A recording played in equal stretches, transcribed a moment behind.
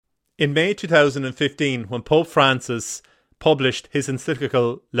In May 2015, when Pope Francis published his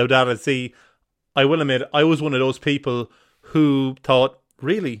encyclical Laudato Si', I will admit I was one of those people who thought,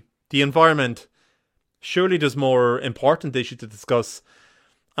 really, the environment, surely there's more important issues to discuss.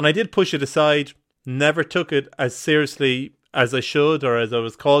 And I did push it aside, never took it as seriously as I should or as I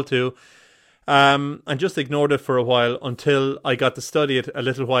was called to, and just ignored it for a while until I got to study it a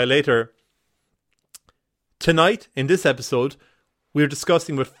little while later. Tonight, in this episode, we're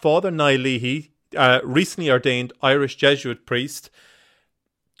discussing with Father Niall Leahy, recently ordained Irish Jesuit priest,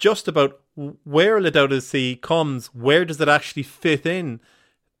 just about where Laudato Si' comes, where does it actually fit in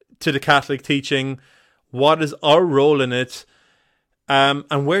to the Catholic teaching, what is our role in it,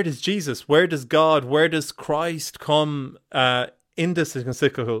 and where does Jesus, where does God, where does Christ come in this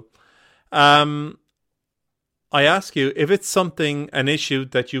encyclical? I ask you, if it's an issue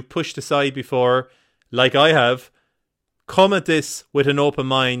that you've pushed aside before, like I have, come at this with an open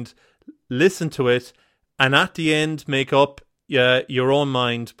mind, listen to it, and at the end make up your own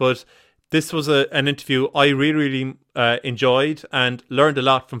mind. But this was an interview I really enjoyed and learned a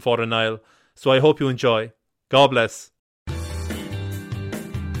lot from Father Niall. So I hope you enjoy. God bless.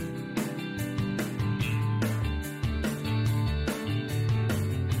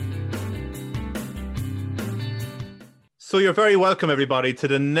 So you're very welcome, everybody, to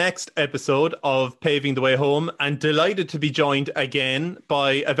the next episode of Paving the Way Home, and delighted to be joined again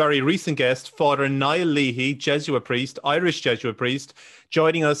by a very recent guest, Father Niall Leahy, Jesuit priest, Irish Jesuit priest,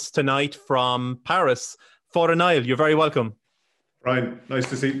 joining us tonight from Paris. Father Niall, you're very welcome. Brian, nice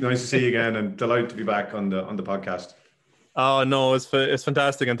to see you again, and delighted to be back on the podcast. Oh no, it's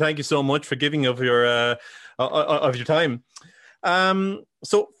fantastic, and thank you so much for giving of your time.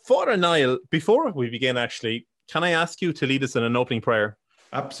 So Father Niall, before we begin, actually, can I ask you to lead us in an opening prayer?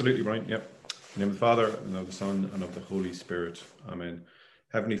 Absolutely, Brian. Yep. In the name of the Father, and of the Son, and of the Holy Spirit. Amen.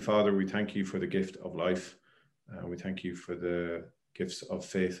 Heavenly Father, we thank you for the gift of life. We thank you for the gifts of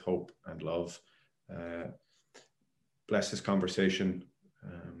faith, hope, and love. Bless this conversation.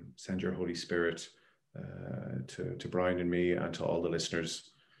 Send your Holy Spirit to Brian and me and to all the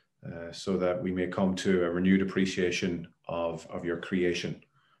listeners, so that we may come to a renewed appreciation of your creation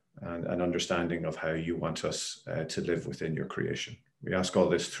and an understanding of how you want us to live within your creation. We ask all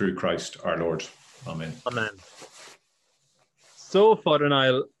this through Christ our Lord. Amen. Amen. So, Father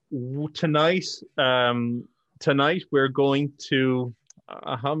Niall, tonight we're going to.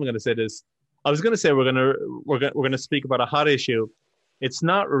 How am I going to say this? I was going to say we're going to speak about a hot issue. It's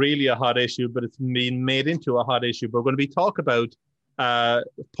not really a hot issue, but it's been made into a hot issue. But we're going to be talking about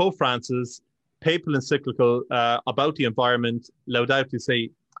Pope Francis' papal encyclical about the environment, Laudato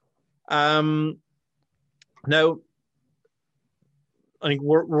Si'. Now, I think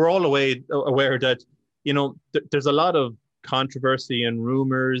we're all aware that, there's a lot of controversy and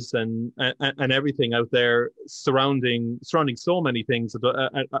rumors and everything out there surrounding so many things at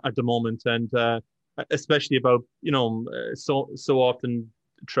the moment, and especially about so often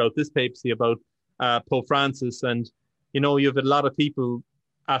throughout this papacy about Pope Francis. And you have a lot of people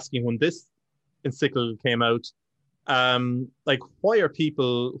asking, when this encyclical came out, why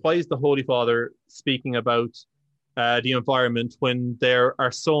is the Holy Father speaking about the environment when there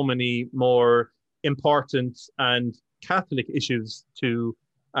are so many more important and Catholic issues to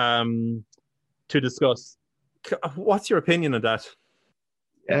discuss? What's your opinion on that?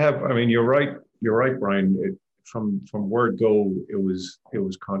 Yeah, I mean, you're right, Brian. From word go, it was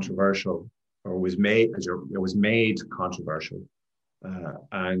controversial, or was made controversial,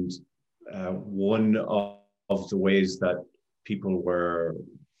 and one of the ways that people were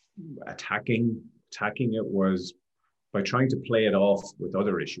attacking it was by trying to play it off with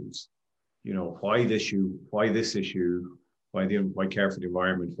other issues. Why this issue? Why care for the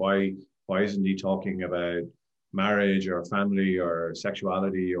environment? Why isn't he talking about marriage or family or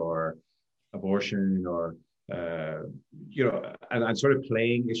sexuality or abortion or and sort of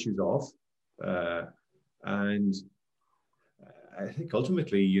playing issues off, and I think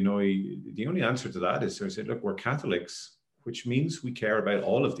ultimately, the only answer to that is to say, look, we're Catholics, which means we care about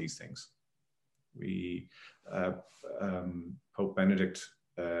all of these things. Pope Benedict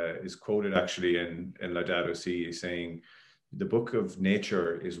is quoted actually in Laudato Si' saying, the book of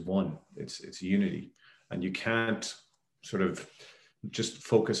nature is one, it's unity, and you can't sort of just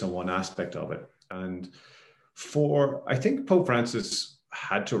focus on one aspect of it. And I think Pope Francis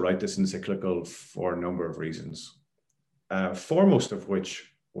had to write this encyclical for a number of reasons. Foremost of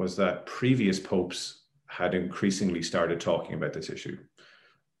which was that previous popes had increasingly started talking about this issue.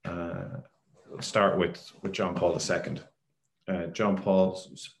 Let's start with John Paul II.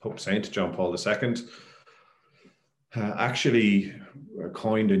 Pope Saint John Paul II actually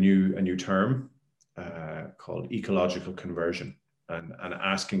coined a new term called ecological conversion, and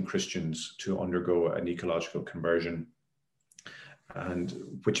asking Christians to undergo an ecological conversion, and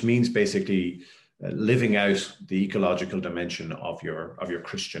which means basically living out the ecological dimension of your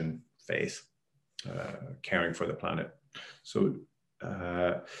Christian faith, caring for the planet. So,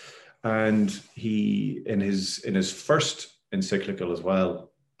 and he in his first encyclical as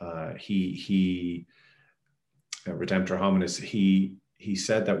well, he Redemptor Hominis, he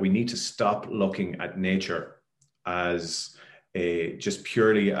said that we need to stop looking at nature as just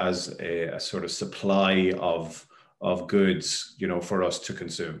purely as a sort of supply of goods, for us to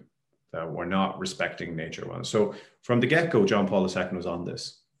consume. We're not respecting nature well. So from the get-go, John Paul II was on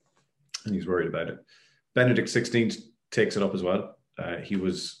this, and he's worried about it. Benedict XVI takes it up as well. He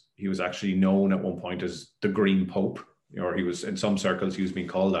was actually known at one point as the Green Pope, or he was, in some circles, he was being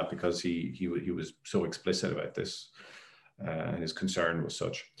called that because he was so explicit about this, and his concern was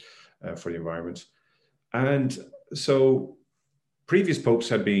such for the environment. And so previous popes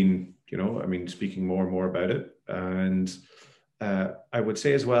had been, speaking more and more about it. And I would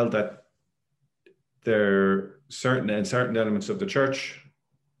say as well that there are certain elements of the church,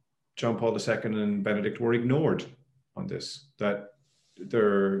 John Paul II and Benedict, were ignored on this. That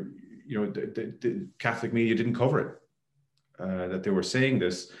the Catholic media didn't cover it. That they were saying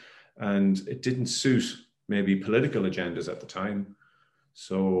this, and it didn't suit maybe political agendas at the time.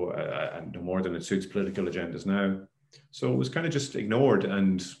 So, and no more than it suits political agendas now. So it was kind of just ignored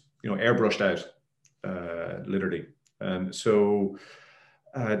and, airbrushed out, literally. So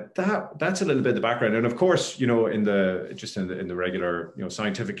that's a little bit the background. And of course, in the regular,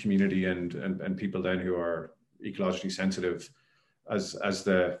 scientific community and people then who are ecologically sensitive, as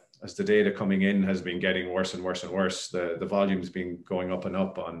the data coming in has been getting worse and worse and worse, the volume's been going up and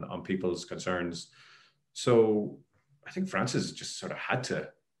up on people's concerns. So I think Francis just sort of had to,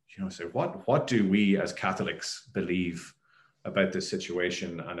 say, what do we as Catholics believe about this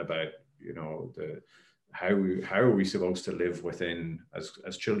situation, and about, how are we supposed to live within,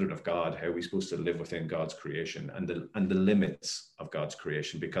 as children of God, how are we supposed to live within God's creation and the limits of God's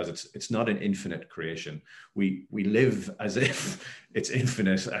creation, because it's not an infinite creation. We live as if it's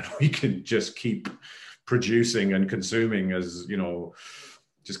infinite, and we can just keep producing and consuming, as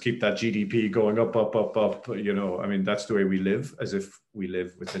just keep that GDP going up. That's the way we live, as if we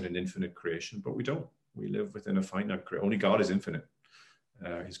live within an infinite creation, but we don't. We live within a finite creation. Only God is infinite.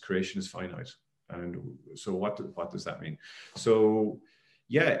 His creation is finite. And so what does that mean? So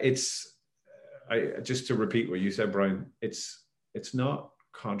yeah, just to repeat what you said, Brian, it's not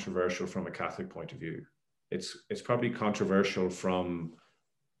controversial from a Catholic point of view. It's probably controversial from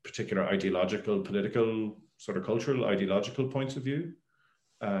particular ideological, political, sort of cultural, ideological points of view.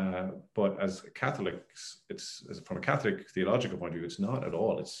 But as Catholics, from a Catholic theological point of view, it's not at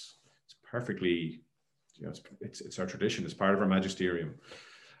all. It's perfectly, it's our tradition. It's part of our magisterium.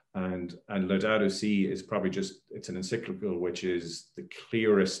 And Laudato Si is probably it's an encyclical which is the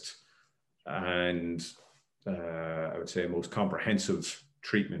clearest and I would say most comprehensive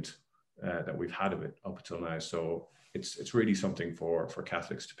treatment that we've had of it up until now. So it's really something for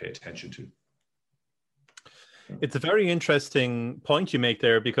Catholics to pay attention to. It's a very interesting point you make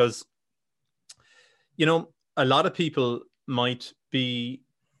there, because, a lot of people might be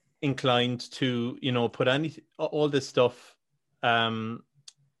inclined to, put all this stuff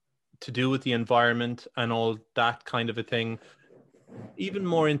to do with the environment and all that kind of a thing, even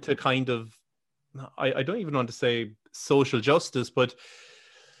more into kind of, I don't even want to say social justice, but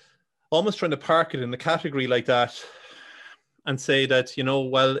almost trying to park it in the category like that and say that,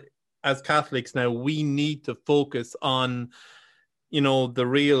 well, as Catholics now, we need to focus on, the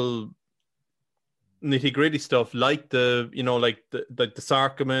real nitty-gritty stuff, like the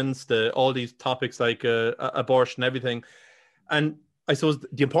sacraments, all these topics like abortion, everything. And I suppose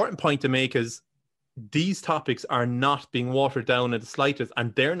the important point to make is these topics are not being watered down at the slightest,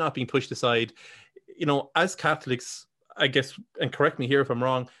 and they're not being pushed aside. As Catholics, I guess, and correct me here if I'm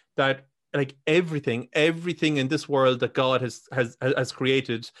wrong, that like everything in this world that God has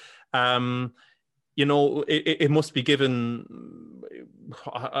created, it must be given.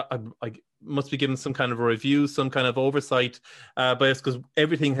 Must be given some kind of a review, some kind of oversight by us, because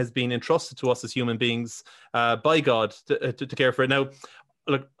everything has been entrusted to us as human beings by God to care for it. Now,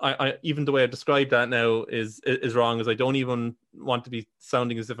 look, I even the way I describe that now is wrong, as I don't even want to be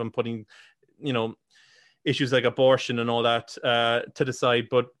sounding as if I'm putting, issues like abortion and all that to the side.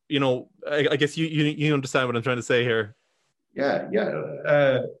 But I guess you understand what I'm trying to say here. Yeah.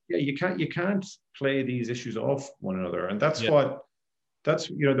 You can't play these issues off one another, and that's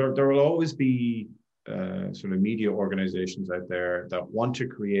there will always be sort of media organizations out there that want to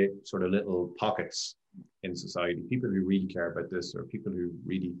create sort of little pockets in society, people who really care about this or people who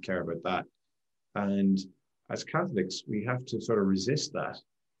really care about that. And as Catholics, we have to sort of resist that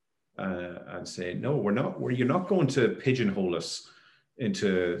and say, no, we're not. You're not going to pigeonhole us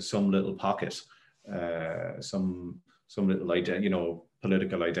into some little pocket, some little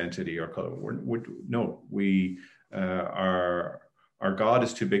political identity or color. No, our God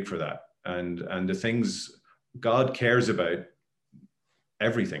is too big for that, and the things God cares about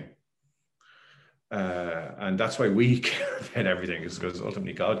everything. And that's why we care about everything, is because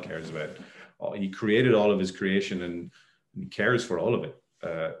ultimately God cares about it. He created all of his creation and he cares for all of it.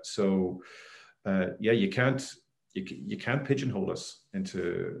 You can't pigeonhole us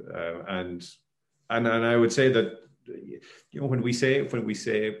into and I would say that when we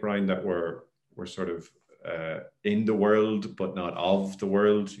say, Brian, that we're sort of in the world but not of the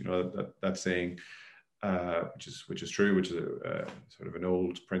world, that saying, which is true, which is a sort of an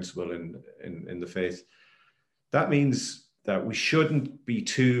old principle in the faith. That means that we shouldn't be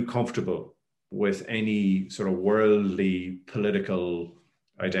too comfortable with any sort of worldly political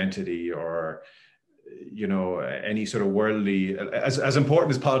identity or any sort of worldly, as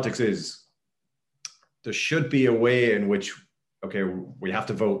important as politics is, there should be a way in which, okay, we have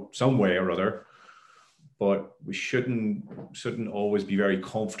to vote some way or other, but we shouldn't always be very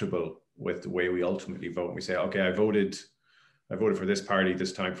comfortable with the way we ultimately vote. And we say, okay, I voted for this party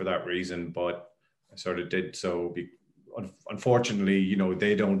this time for that reason, but I sort of did so unfortunately,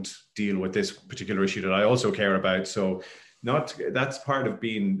 they don't deal with this particular issue that I also care about. So that's part of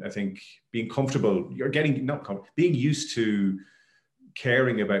being, I think, being comfortable. Being used to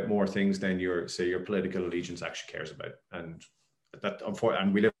caring about more things than your political allegiance actually cares about. And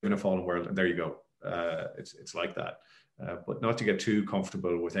we live in a fallen world, and there you go. It's like that. But not to get too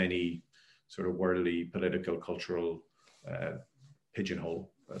comfortable with any sort of worldly, political, cultural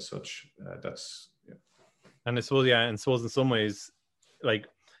pigeonhole as such. And I suppose in some ways, like,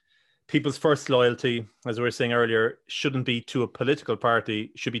 people's first loyalty, as we were saying earlier, shouldn't be to a political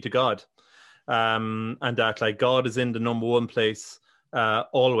party, should be to God. And that, like, God is in the number one place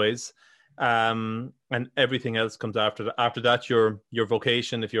always. And everything else comes after that. After that, your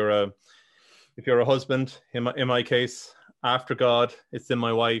vocation, if you're a husband, in my case, after God, it's then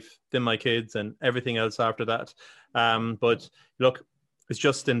my wife, then my kids, and everything else after that. But look, it's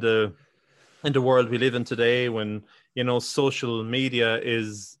just in the world we live in today, when social media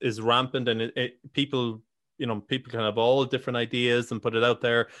is rampant, and people can have all different ideas and put it out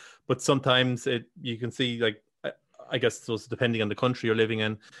there, but sometimes you can see, like, I guess it's depending on the country you're living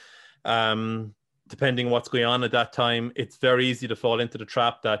in, depending what's going on at that time, it's very easy to fall into the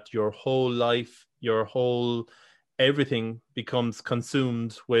trap that your whole life, your whole everything becomes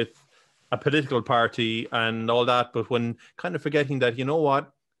consumed with a political party and all that, but when kind of forgetting that,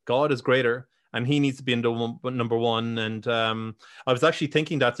 what, God is greater, and he needs to be in the number one. And I was actually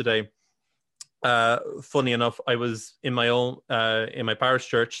thinking that today. Funny enough, I was in my parish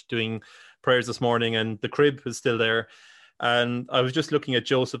church doing prayers this morning, and the crib was still there. And I was just looking at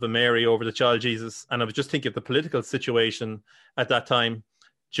Joseph and Mary over the child Jesus, and I was just thinking of the political situation at that time.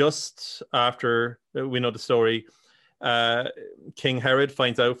 Just after, we know the story, King Herod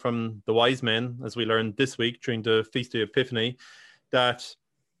finds out from the wise men, as we learned this week during the Feast of Epiphany, that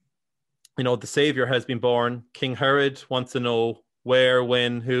the Savior has been born. King Herod wants to know where,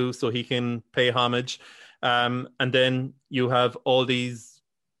 when, who, so he can pay homage. And then you have all these,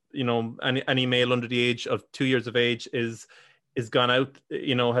 any male under the age of 2 years of age is gone out,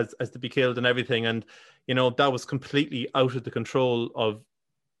 has to be killed and everything. And, that was completely out of the control of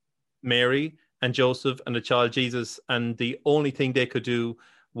Mary and Joseph and the child Jesus. And the only thing they could do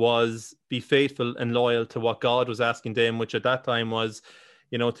was be faithful and loyal to what God was asking them, which at that time was,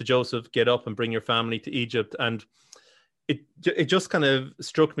 to Joseph, get up and bring your family to Egypt. And it just kind of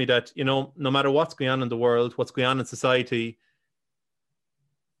struck me that, no matter what's going on in the world, what's going on in society,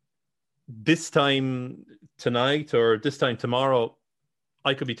 this time tonight or this time tomorrow,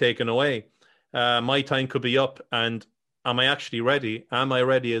 I could be taken away. My time could be up, and am I actually ready? Am I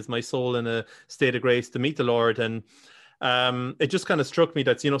ready? Is my soul in a state of grace to meet the Lord? And it just kind of struck me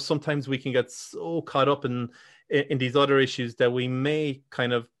that, sometimes we can get so caught up in these other issues that we may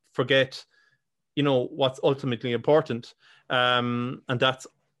kind of forget, what's ultimately important. And that's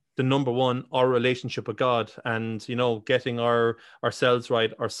the number one, our relationship with God, and, getting ourselves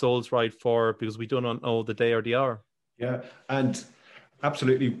right, our souls right, because we do not know the day or the hour. Yeah. And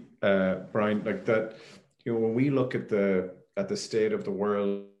absolutely, Brian, like that, when we look at the state of the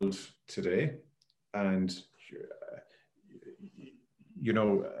world today, and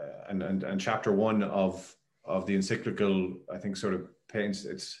and chapter 1 of the encyclical, I think, sort of paints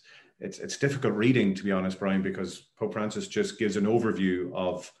it's difficult reading, to be honest, Brian, because Pope Francis just gives an overview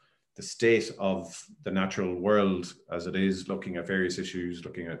of the state of the natural world as it is, looking at various issues,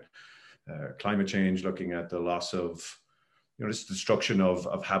 looking at climate change, looking at the loss of, this destruction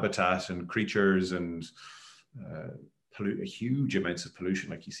of habitat and creatures, and huge amounts of pollution.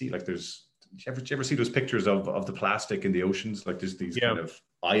 Like you see, like there's, do you ever see those pictures of the plastic in the oceans? Like there's these kind of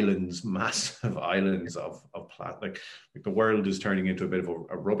islands, massive islands of plastic. Like the world is turning into a bit of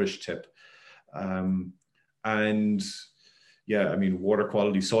a rubbish tip. And yeah, I mean, water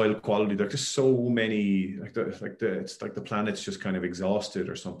quality, soil quality, there's just so many, it's like the planet's just kind of exhausted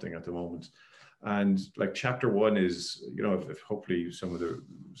or something at the moment. And like chapter 1 is, if hopefully some of the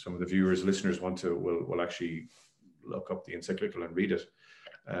viewers, listeners will actually look up the encyclical and read it.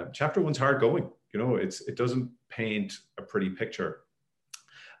 Chapter 1's hard going, it doesn't paint a pretty picture.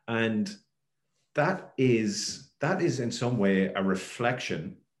 And that is in some way a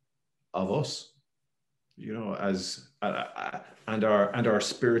reflection of us, as and our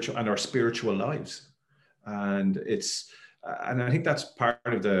spiritual lives. And and I think that's part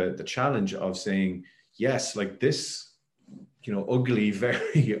of the challenge of saying, yes, like this, ugly,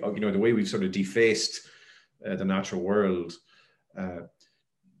 very, the way we've sort of defaced the natural world,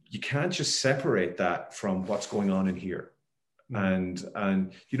 you can't just separate that from what's going on in here. And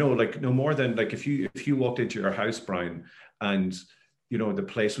like no more than like if you walked into your house, Brian, and the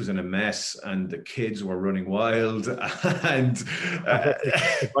place was in a mess and the kids were running wild, and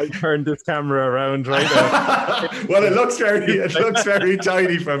if I turn this camera around right now, well, it looks very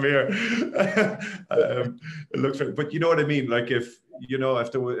tiny from here. It looks very, but you know what I mean. Like if your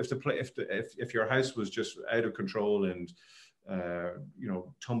house was just out of control and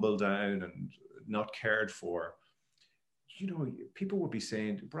tumbled down and not cared for, people would be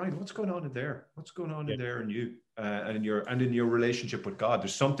saying, Brian, what's going on in there? What's going on in there in you and in your relationship with God?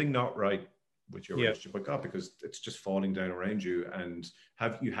 There's something not right with your relationship with God, because it's just falling down around you, and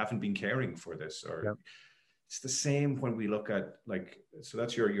you haven't been caring for this. Or it's the same when we look at, like, so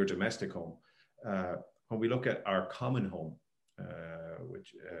that's your domestic home. When we look at our common home,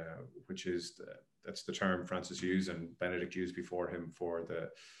 which is that's the term Francis used and Benedict used before him for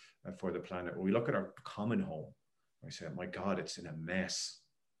the planet. When we look at our common home, I say, my God, it's in a mess.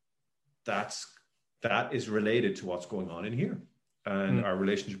 That is related to what's going on in here and our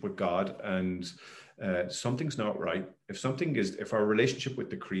relationship with God. And something's not right. If our relationship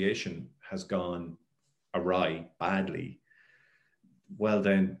with the creation has gone awry badly, well,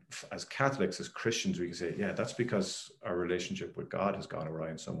 then as Catholics, as Christians, we can say, yeah, that's because our relationship with God has gone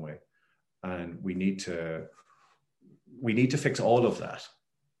awry in some way. And we need to fix all of that.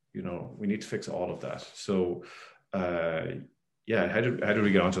 We need to fix all of that. So, how did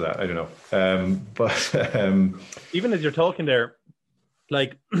we get onto that? I don't know. But even as you're talking there,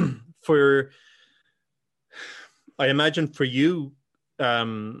 like I imagine for you,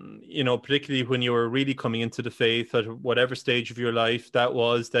 particularly when you were really coming into the faith at whatever stage of your life that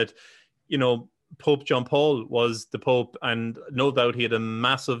was, that, Pope John Paul was the Pope, and no doubt he had a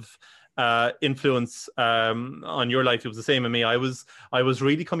massive influence on your life. It was the same in me. I was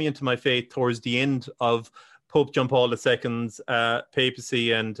really coming into my faith towards the end of Pope John Paul II's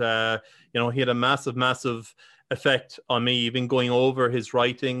papacy, and he had a massive effect on me, even going over his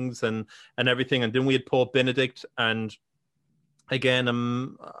writings and everything. And then we had Pope Benedict, and again,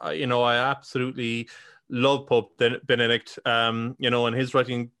 I absolutely love Pope Benedict. And his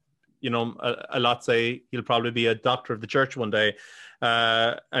writing, a lot say he'll probably be a doctor of the church one day,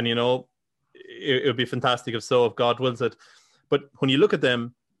 and it would be fantastic if God wills it. But when you look at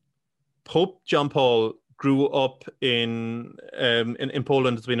them, Pope John Paul grew up in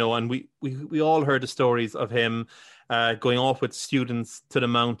Poland, as we know, and we all heard the stories of him going off with students to the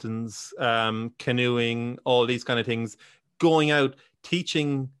mountains, canoeing, all these kind of things, going out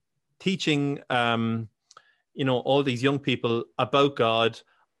teaching all these young people about God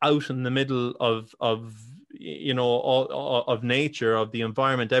out in the middle of all of nature, of the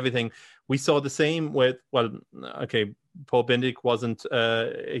environment, everything. We saw the same with, Pope Benedict wasn't,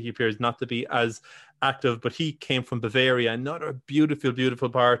 he appears not to be as active, but he came from Bavaria, another beautiful, beautiful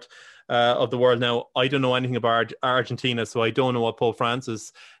part of the world. Now, I don't know anything about Argentina, so I don't know what Pope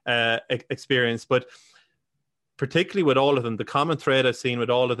Francis experienced, but particularly with all of them, the common thread I've seen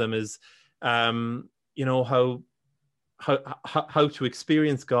with all of them is, how to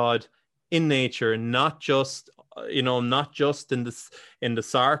experience God in nature, not just in the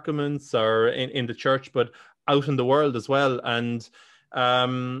sacraments or in the church, but out in the world as well. And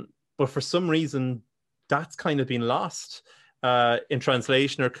but for some reason, that's kind of been lost. in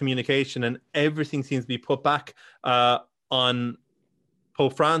translation or communication, and everything seems to be put back on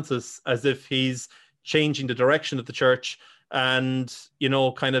Pope Francis as if he's changing the direction of the church and, you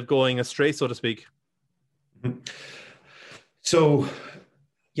know, kind of going astray, so to speak. So,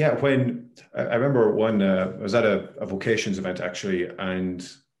 yeah, when I remember one, I was at a vocations event actually, and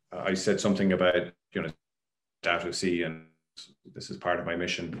I said something about, you know, Laudato Si, and this is part of my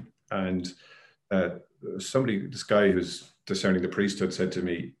mission. And this guy who's discerning the priesthood said to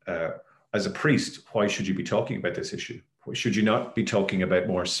me, as a priest, why should you be talking about this issue? Should you not be talking about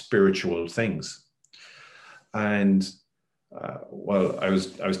more spiritual things? And well, I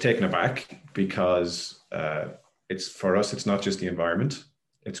was taken aback because it's, for us, it's not just the environment,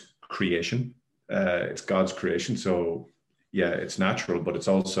 it's creation, it's God's creation. So yeah, it's natural, but it's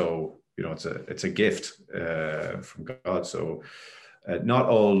also, you know, it's a gift from God. So not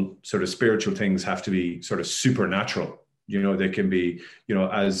all sort of spiritual things have to be sort of supernatural. You know, they can be, you know,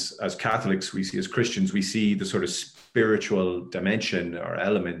 as Catholics, we see, as Christians, we see the sort of spiritual dimension or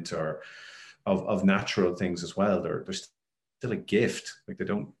element or of natural things as well. They're still a gift. Like we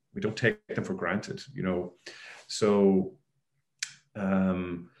don't take them for granted, you know. So,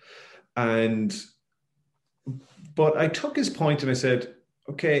 but I took his point and I said,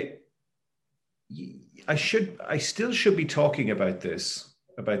 okay, I still should be talking about this,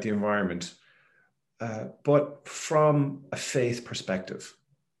 about the environment, but from a faith perspective.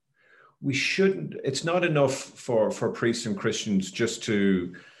 We shouldn't, it's not enough for priests and Christians just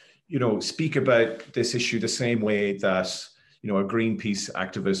to, you know, speak about this issue the same way that, you know, a Greenpeace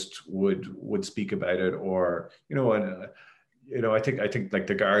activist would speak about it, or, you know, I think like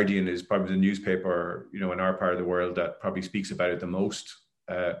The Guardian is probably the newspaper, you know, in our part of the world that probably speaks about it the most.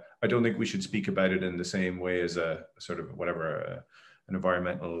 I don't think we should speak about it in the same way as a sort of whatever, an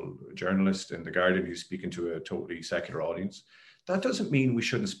environmental journalist in The Guardian who's speaking to a totally secular audience. That doesn't mean we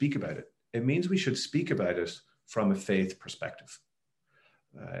shouldn't speak about it. It means we should speak about it from a faith perspective.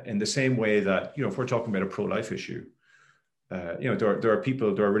 In the same way that, you know, if we're talking about a pro-life issue, you know, there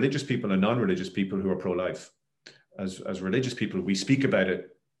are religious people and non-religious people who are pro-life. As religious people, we speak about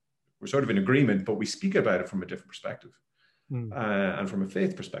it. We're sort of in agreement, but we speak about it from a different perspective, and from a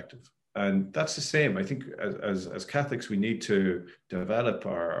faith perspective. And that's the same. I think as Catholics, we need to develop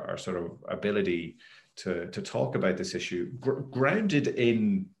our sort of ability to talk about this issue, grounded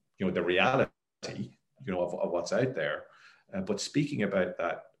in, you know, the reality, you know, of what's out there, but speaking about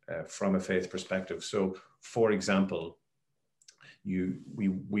that from a faith perspective. So, for example,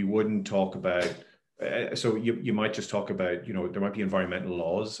 we wouldn't talk about. So you might just talk about, you know, there might be environmental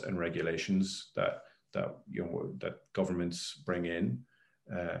laws and regulations that you know that governments bring in,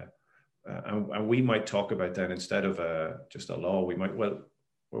 and we might talk about that instead of just a law. We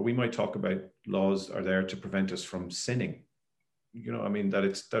might talk about laws are there to prevent us from sinning. You know, I mean, that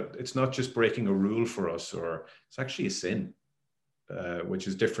it's not just breaking a rule for us, or it's actually a sin, which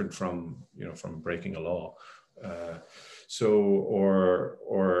is different from, you know, from breaking a law. So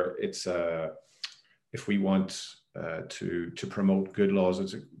or it's if we want to promote good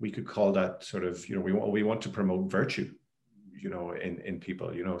laws, we could call that sort of, you know, we want to promote virtue, you know, in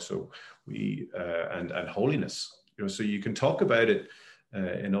people, you know, so we and holiness, you know, so you can talk about it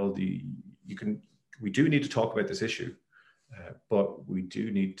we do need to talk about this issue, but we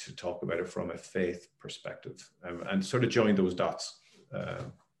do need to talk about it from a faith perspective, and sort of join those dots.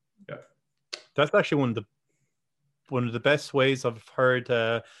 Yeah, that's actually one of the best ways I've heard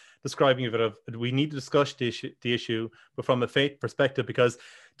describing of it. We need to discuss the issue, but from a faith perspective, because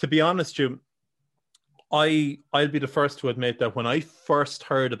to be honest, I'll be the first to admit that when I first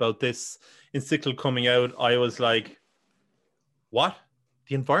heard about this encyclical coming out, I was like, what?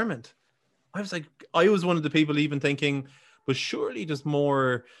 The environment? I was one of the people even thinking, but surely there's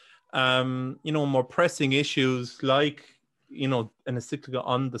more, you know, more pressing issues like, you know, an encyclical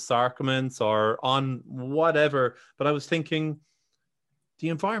on the sacraments or on whatever. But I was thinking, the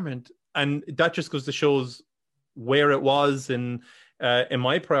environment, and that just goes to shows where it was in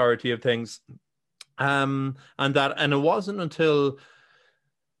my priority of things, and it wasn't until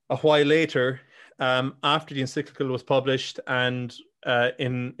a while later, after the encyclical was published and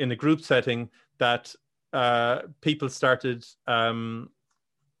in a group setting, that people started, you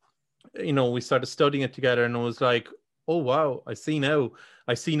know, we started studying it together, and it was like, oh wow, I see now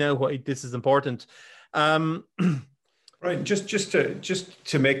why this is important. Right. Just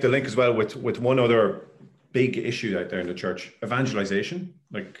to make the link as well with one other big issue out there in the church, evangelization.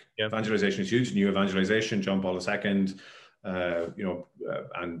 Like, yeah, evangelization is huge. New evangelization, John Paul II, you know,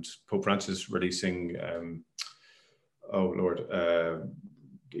 and Pope Francis releasing,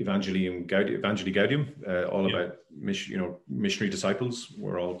 Evangelii Gaudium, all about missionary disciples.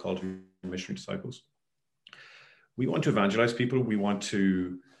 We're all called to be missionary disciples. We want to evangelize people. We want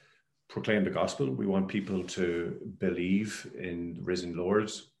to proclaim the gospel. We want people to believe in the risen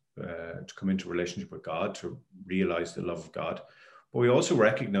Lord, to come into a relationship with God, to realize the love of God. But we also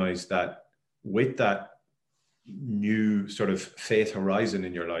recognize that with that new sort of faith horizon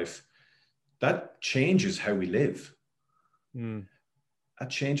in your life, that changes how we live. That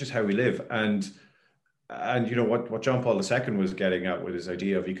changes how we live. And you know what John Paul II was getting at with his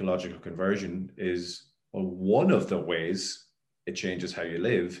idea of ecological conversion is, well, one of the ways it changes how you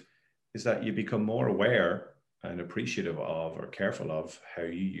live is that you become more aware and appreciative of, or careful of, how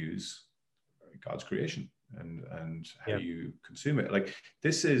you use God's creation and how you consume it. Like,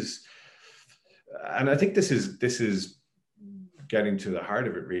 this is, and I think this is getting to the heart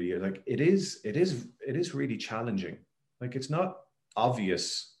of it, really. Like, it is really challenging. Like, it's not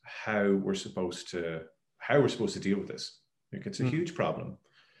obvious how we're supposed to deal with this. Like, it's a huge problem.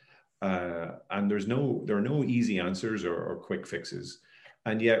 And there are no easy answers or quick fixes.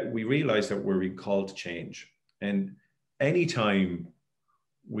 And yet we realize that we're being called to change. And anytime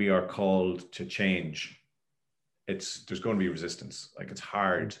we are called to change, there's going to be resistance. Like, it's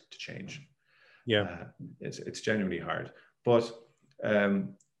hard to change. It's genuinely hard. But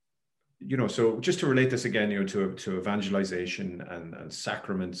so just to relate this again, to evangelization and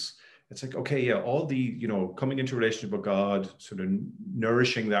sacraments, it's like, okay, all the, coming into relationship with God, sort of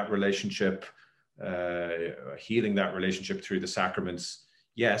nourishing that relationship, healing that relationship through the sacraments.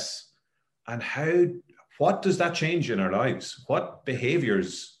 Yes. And what does that change in our lives? What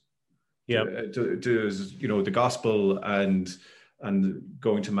behaviors does, the gospel and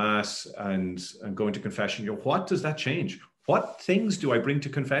going to mass and going to confession, what does that change? What things do I bring to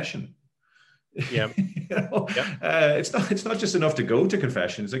confession? It's not just enough to go to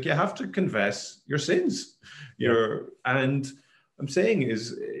confession. It's like, you have to confess your sins. And I'm saying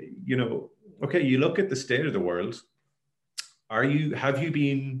is, okay, you look at the state of the world. Have you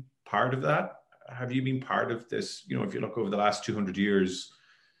been part of that? Have you been part of this? If you look over the last 200 years,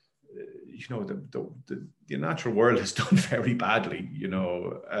 the natural world has done very badly.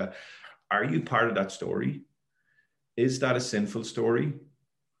 Are you part of that story? Is that a sinful story?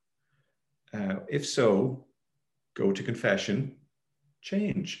 If so, go to confession,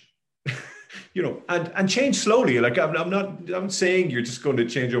 change, and change slowly. Like, I'm saying you're just going to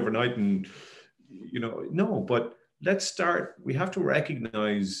change overnight and, no, but let's start. We have to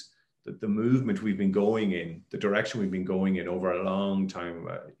recognize that the movement we've been going in, the direction we've been going in over a long time,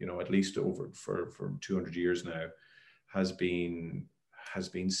 at least over for 200 years now, has been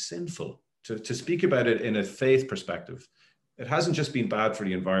sinful. To speak about it in a faith perspective, it hasn't just been bad for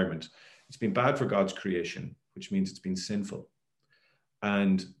the environment. It's been bad for God's creation, which means it's been sinful.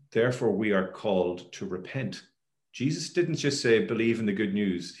 And therefore we are called to repent. Jesus didn't just say, believe in the good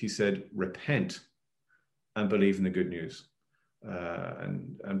news. He said, repent and believe in the good news.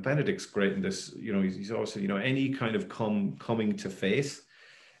 And Benedict's great in this. He's also, any kind of coming to faith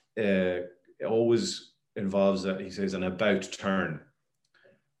always involves, he says, an about turn.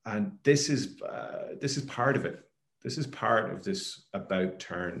 And this is part of it. This is part of this about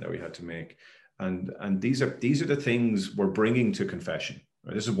turn that we had to make. And these are the things we're bringing to confession.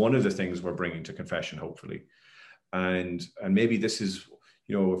 Right? This is one of the things we're bringing to confession, hopefully. And maybe this is,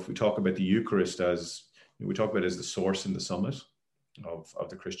 if we talk about the Eucharist as, we talk about it as the source and the summit of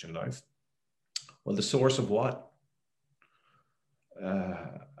the Christian life. Well, the source of what?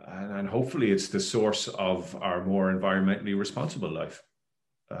 And hopefully it's the source of our more environmentally responsible life.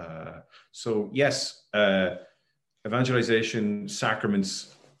 So yes, evangelization,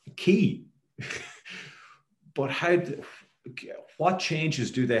 sacraments, key. But what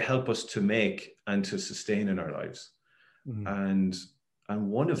changes do they help us to make and to sustain in our lives? And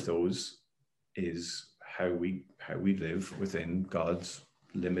one of those is how we live within God's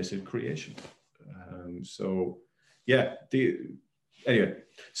limited creation. Anyway,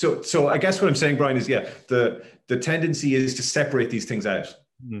 so I guess what I'm saying, Brian, is the tendency is to separate these things out.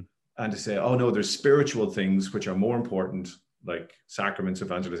 And to say, oh no, there's spiritual things which are more important, like sacraments,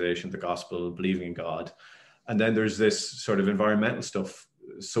 evangelization, the gospel, believing in God. And then there's this sort of environmental stuff,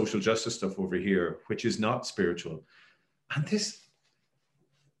 social justice stuff over here, which is not spiritual. And this,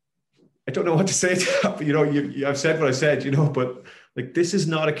 I don't know what to say to that, but I've said what I said, but like, this is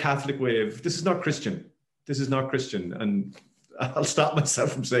not a Catholic way of, this is not Christian. This is not Christian. And I'll stop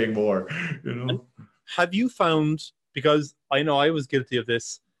myself from saying more, Have you found, because I know I was guilty of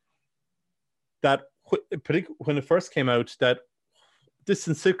this, that when it first came out, that this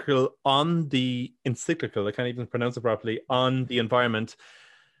encyclical, I can't even pronounce it properly, on the environment,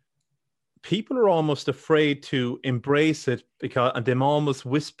 people are almost afraid to embrace it and they almost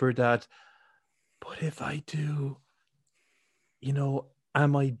whisper that, but if I do,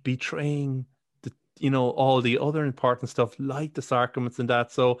 am I betraying all the other important stuff like the sacraments and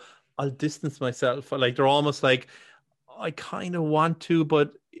that? So I'll distance myself. Like they're almost like, I kind of want to,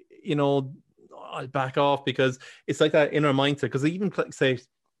 but I'll back off, because it's like that inner mindset. Because even say,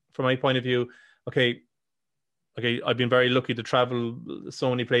 from my point of view, okay, I've been very lucky to travel so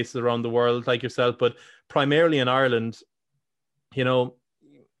many places around the world like yourself, but primarily in Ireland,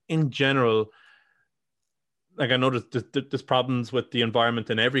 in general, like I know there's problems with the environment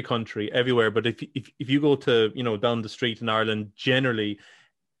in every country, everywhere. But if you go to down the street in Ireland, generally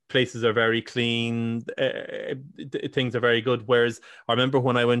places are very clean, things are very good. Whereas I remember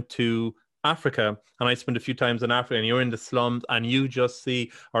when I went to Africa, and I spent a few times in Africa, and you're in the slums, and you just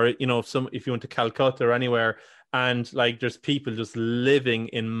see, or if you went to Calcutta or anywhere, and like there's people just living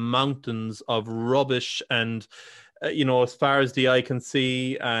in mountains of rubbish, and as far as the eye can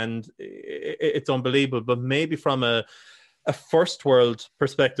see, and it's unbelievable. But maybe from a first world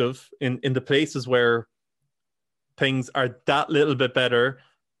perspective, in the places where things are that little bit better,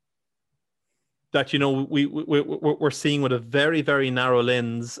 that we're seeing with a very, very narrow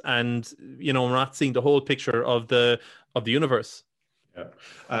lens, and we're not seeing the whole picture of the universe. Yeah,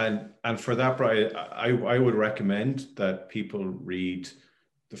 and for that, Brian, I would recommend that people read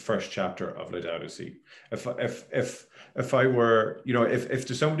the first chapter of Laudato Si. If I were, if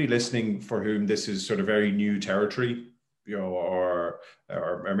there's somebody listening for whom this is sort of very new territory, or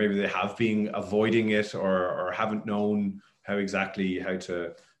maybe they have been avoiding it, or haven't known how to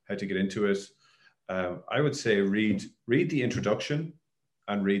get into it, I would say read the introduction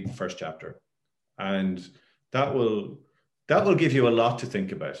and read the first chapter, and that will give you a lot to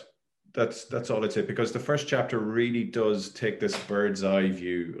think about. That's all I'd say, because the first chapter really does take this bird's eye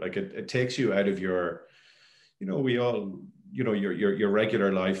view. Like it takes you out of your, your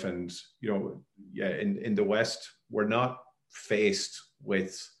regular life. And, in the West, we're not faced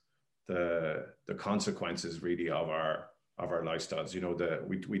with the consequences really of our lifestyles.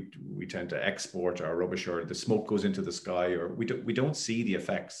 We tend to export our rubbish, or the smoke goes into the sky, or we don't see the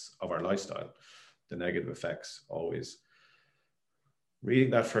effects of our lifestyle, the negative effects always.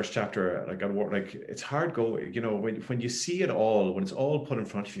 Reading that first chapter, like it's hard going, when you see it all, when it's all put in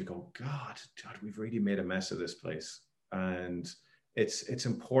front of you, go, God, we've really made a mess of this place. And it's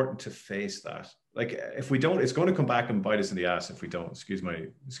important to face that. Like if we don't, it's going to come back and bite us in the ass if we don't. Excuse my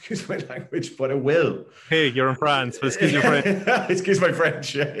language, but it will. Hey, you're in France, but excuse your French. Excuse my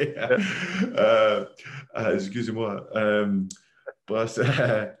French. Yeah. Excusez-moi. But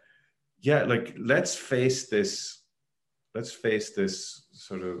yeah, like let's face this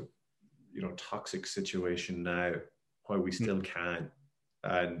sort of toxic situation now while we still can,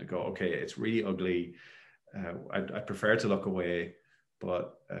 and go, okay, it's really ugly. I'd prefer to look away,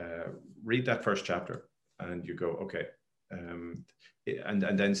 but read that first chapter and you go, okay, and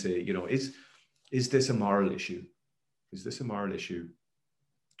then say, is this a moral issue? Is this a moral issue?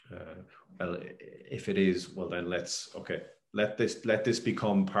 Well, if it is, well then let this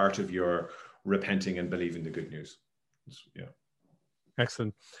become part of your repenting and believing the good news. Yeah,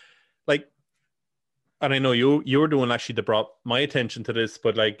 excellent. And I know you're the one actually that brought my attention to this,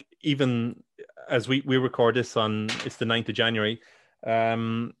 but like even as we record this it's the 9th of January,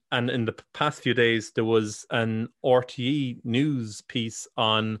 and in the past few days there was an RTE news piece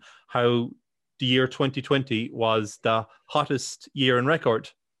on how the year 2020 was the hottest year in record.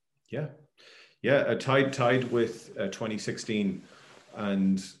 Yeah, tied with 2016.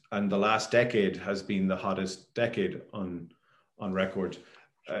 And the last decade has been the hottest decade on record.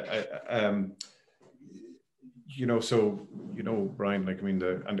 Brian, like, I mean,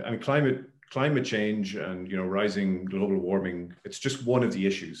 and climate change and rising global warming, it's just one of the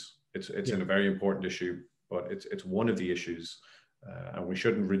issues. It's a very important issue, but it's one of the issues, and we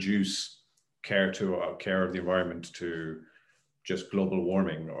shouldn't reduce care of the environment to just global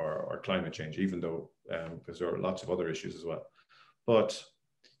warming or climate change, even though because there are lots of other issues as well. But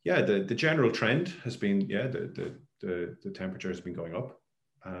yeah, the general trend has been, the temperature has been going up.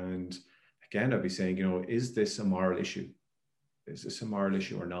 And again, I'd be saying, is this a moral issue? Is this a moral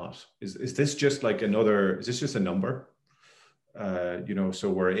issue or not? Is this just like is this just a number? So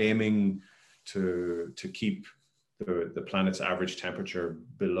we're aiming to keep the planet's average temperature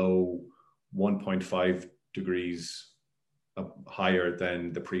below 1.5 degrees higher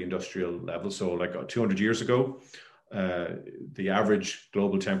than the pre-industrial level. So like 200 years ago, the average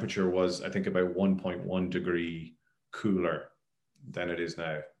global temperature was, I think, about 1.1 degree cooler than it is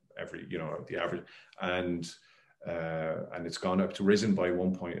now. The average, and and it's gone up to risen by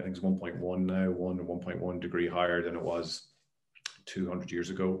 1 point, I think it's 1.1 now, 1 degree higher than it was 200 years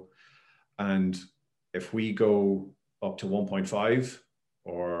ago. And if we go up to 1.5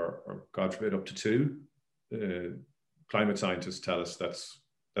 or God forbid up to 2, climate scientists tell us that's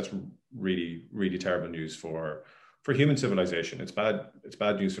really, really terrible news for human civilization. It's bad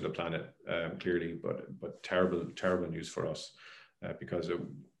news for the planet, clearly, but terrible news for us, because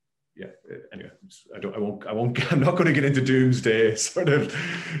anyway, I'm not going to get into doomsday sort of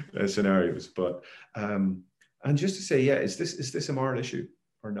scenarios, but and just to say, is this a moral issue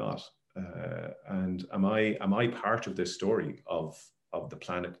or not? And am I part of this story of the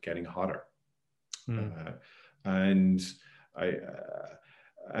planet getting hotter? And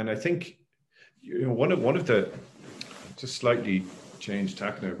I think, one of the, just slightly change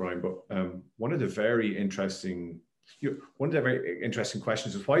tack now, Brian, but one of the very interesting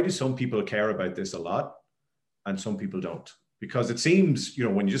questions is, why do some people care about this a lot and some people don't? Because it seems,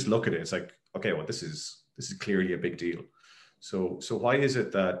 when you just look at it, it's like, okay, well, this is clearly a big deal. So why is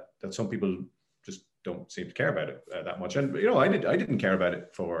it that some people just don't seem to care about it that much? And I didn't care about it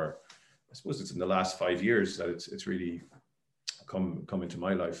for, I suppose it's in the last 5 years that it's really come into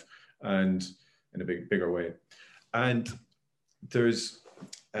my life, and in a bigger way. And there's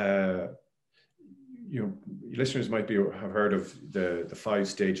listeners might have heard of the 5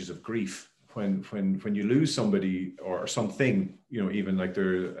 stages of grief. When you lose somebody or something, even like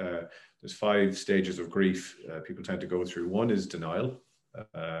there's 5 stages of grief people tend to go through. One is denial.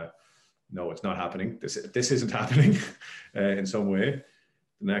 No, it's not happening. This isn't happening in some way.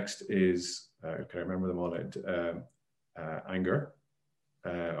 The next is, can I remember them all? Anger.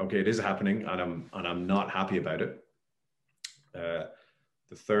 Okay, it is happening, and I'm not happy about it. The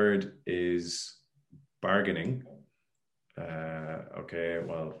third is bargaining. Okay,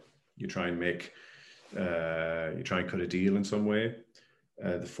 well, you try and cut a deal in some way.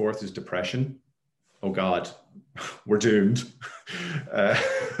 The fourth is depression. Oh God, we're doomed.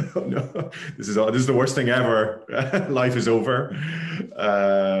 Oh no, this is the worst thing ever. Life is over.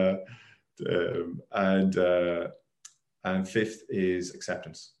 And fifth is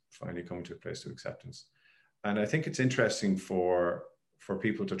acceptance. Finally coming to a place of acceptance. And I think it's interesting for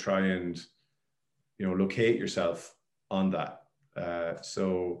people to try and locate yourself on that.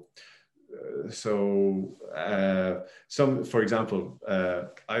 Some, for example,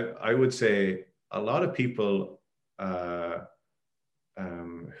 I would say a lot of people who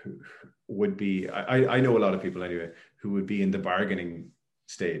would be, I know a lot of people anyway, who would be in the bargaining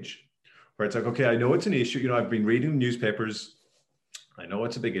stage, where it's like, okay, I know it's an issue. I've been reading newspapers. I know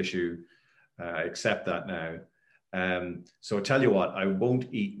it's a big issue. I accept that now. So I tell you what, I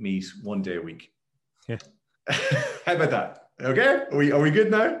won't eat meat 1 day a week. Yeah. How about that? Okay, are we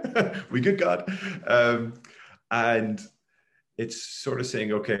good now? We good, God? And it's sort of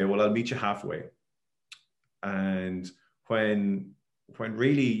saying, okay, well, I'll meet you halfway. And when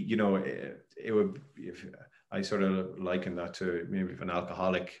really, it would, if I sort of liken that to maybe if an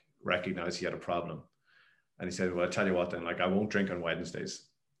alcoholic recognized he had a problem, and he said, well, I'll tell you what then, like, I won't drink on Wednesdays.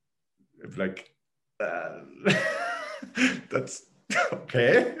 Like, that's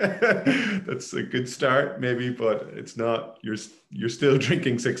okay. That's a good start maybe, but it's not, you're still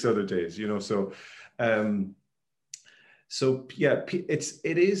drinking 6 other days, so yeah,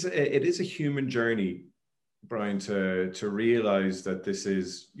 it is a human journey, Brian, to realize that this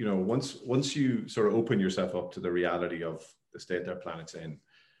is, once you sort of open yourself up to the reality of the state their planet's in,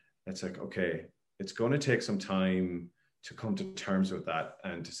 it's like, okay, it's going to take some time to come to terms with that,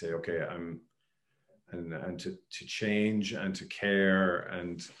 and to say, okay, and to change and to care,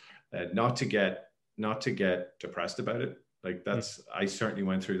 and not to get depressed about it. Like I certainly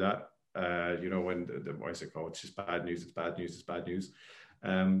went through that. When the voice like, oh, it's just bad news, it's bad news, it's bad news.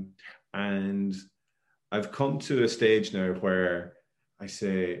 And I've come to a stage now where I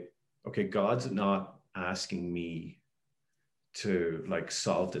say, okay, God's not asking me to like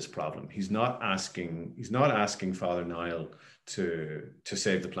solve this problem. He's not asking Father Niall to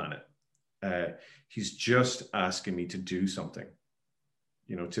save the planet. He's just asking me to do something,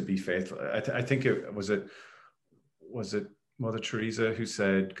 to be faithful. I think it was Mother Teresa who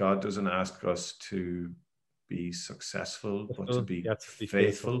said, God doesn't ask us to be successful, but to be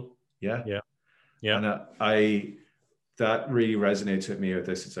faithful. Yeah. And that really resonates with me with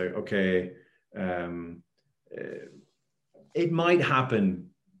this. It's like, okay, it might happen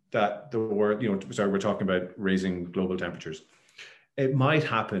that the world, we're talking about raising global temperatures. It might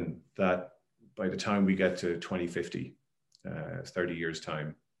happen that by the time we get to 2050, 30 years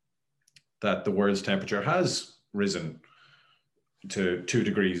time, that the world's temperature has risen to 2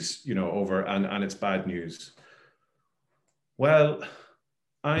 degrees, over, and it's bad news. Well,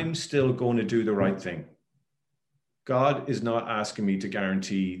 I'm still going to do the right thing. God is not asking me to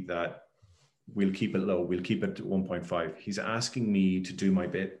guarantee that we'll keep it low, we'll keep it to 1.5. He's asking me to do my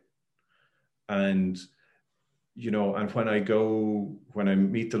bit. And, and when I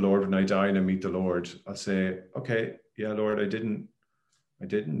meet the Lord, when I die and I meet the Lord, I'll say, okay, yeah, Lord, I didn't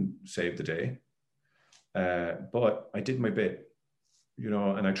save the day, but I did my bit,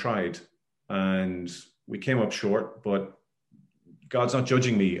 and I tried, and we came up short, but God's not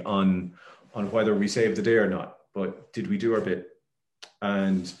judging me on whether we saved the day or not, but did we do our bit?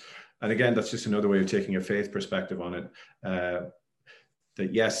 And again, that's just another way of taking a faith perspective on it.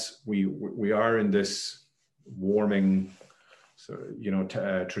 That yes, we are in this warming,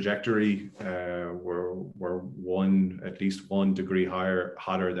 trajectory. We're at least 1 degree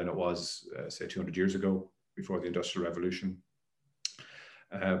hotter than it was, say, 200 years ago before the Industrial Revolution.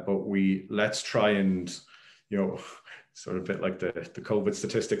 But let's try and, sort of a bit like the COVID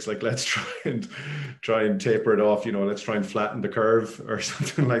statistics, like let's try and taper it off, let's try and flatten the curve or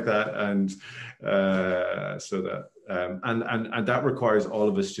something like that. And so that, and that requires all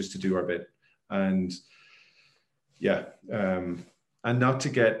of us just to do our bit. And and not to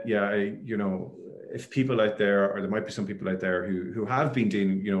get, if people out there, or there might be some people out there who have been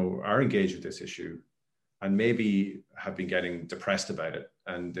dealing, are engaged with this issue and maybe have been getting depressed about it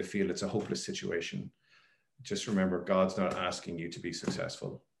and they feel it's a hopeless situation. Just remember, God's not asking you to be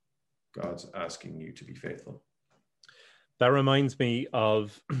successful. God's asking you to be faithful. That reminds me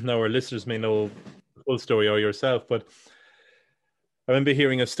of, now our listeners may know the full story or yourself, but I remember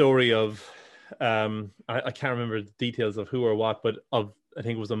hearing a story of, I can't remember the details of who or what, but I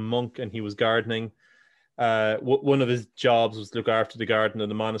think it was a monk and he was gardening. One of his jobs was to look after the garden in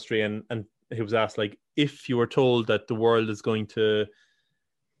the monastery, and he was asked, like, if you were told that the world is going to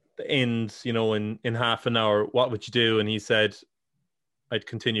end, in half an hour, what would you do? And he said, I'd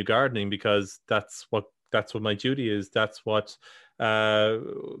continue gardening because that's what my duty is. That's what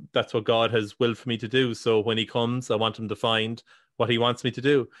God has willed for me to do. So when he comes, I want him to find what he wants me to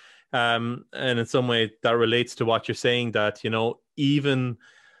do. And in some way that relates to what you're saying, that, even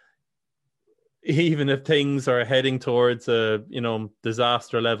if things are heading towards a,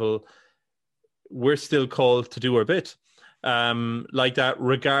 disaster level, we're still called to do our bit. Like that,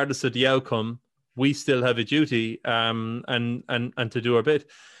 regardless of the outcome, we still have a duty, and to do our bit.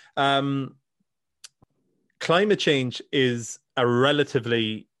 Climate change is a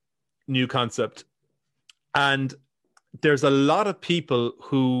relatively new concept, and there's a lot of people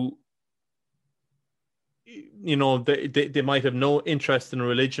who, they might have no interest in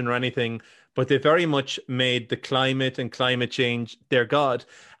religion or anything, but they very much made the climate and climate change their God.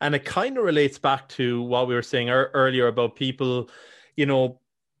 And it kind of relates back to what we were saying earlier about people,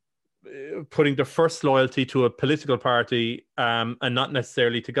 putting their first loyalty to a political party, and not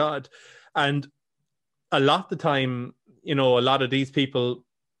necessarily to God. And a lot of the time, a lot of these people,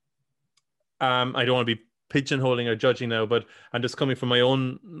 I don't want to be pigeonholing or judging now, but I'm just coming from my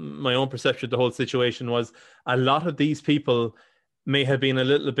own perception of the whole situation, was a lot of these people may have been a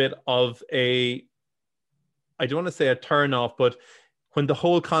little bit of I don't want to say a turn off, but when the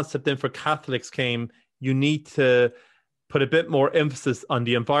whole concept then for Catholics came, you need to put a bit more emphasis on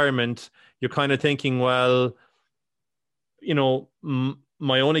the environment. You're kind of thinking, well,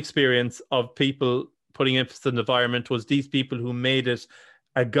 my own experience of people putting emphasis on the environment was these people who made it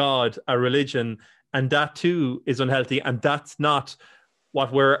a god, a religion, and that too is unhealthy. And that's not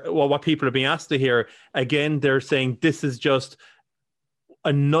what people are being asked to hear. Again, they're saying this is just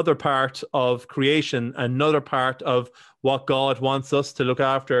another part of creation, another part of what God wants us to look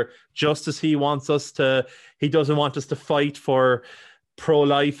after, just as he doesn't want us to fight for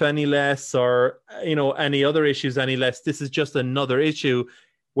pro-life any less, or any other issues any less. This is just another issue.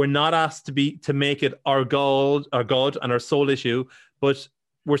 We're not asked to make it our God and our sole issue, but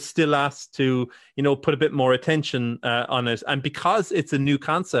we're still asked to put a bit more attention on it. And because it's a new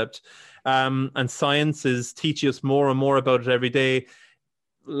concept, and science is teaching us more and more about it every day,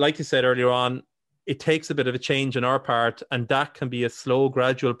 like you said earlier on, it takes a bit of a change on our part, and that can be a slow,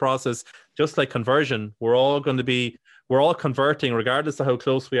 gradual process, just like conversion. We're all converting, regardless of how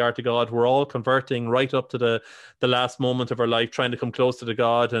close we are to God. We're all converting right up to the last moment of our life, trying to come closer to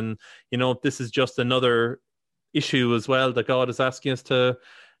God. And, this is just another issue as well that God is asking us to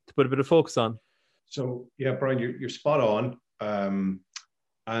put a bit of focus on. So, yeah, Brian, you're spot on.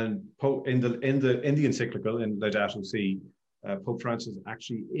 And Pope, in the encyclical in Laudato Si, Pope Francis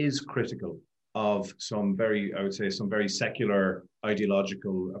actually is critical of some very secular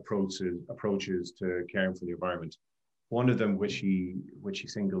ideological approaches to caring for the environment. One of them, which he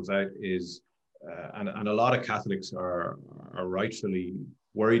singles out, is and a lot of Catholics are are rightfully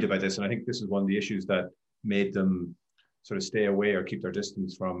worried about this. And I think this is one of the issues that made them sort of stay away or keep their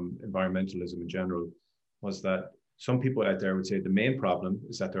distance from environmentalism in general, was that some people out there would say the main problem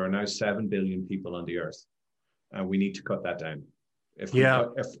is that there are now 7 billion people on the earth, and we need to cut that down. If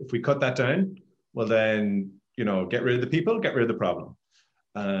we cut that down, well then, you know, get rid of the people, get rid of the problem.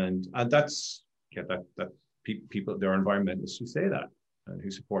 And that's, that people, there are environmentalists who say that and who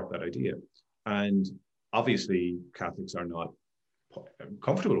support that idea. And obviously Catholics are not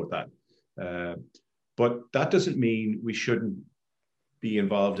comfortable with that. But that doesn't mean we shouldn't be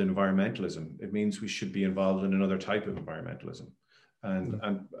involved in environmentalism. It means we should be involved in another type of environmentalism.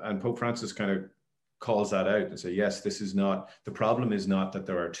 And Pope Francis kind of calls that out and say, yes, this is not, the problem is not that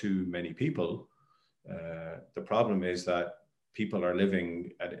there are too many people. The problem is that people are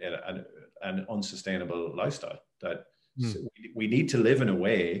living at an unsustainable lifestyle, that we need to live in a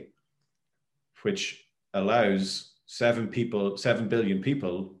way which allows 7 billion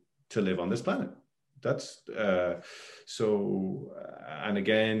people to live on this planet. That's so, and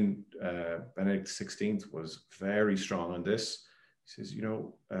again, Benedict XVI was very strong on this. He says, you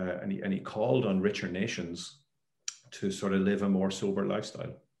know, and he called on richer nations to sort of live a more sober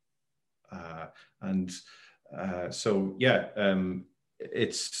lifestyle. So yeah,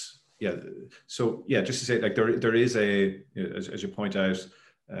 So yeah, just to say, like there is a, as you point out,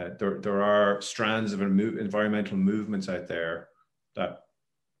 there are strands of environmental movements out there that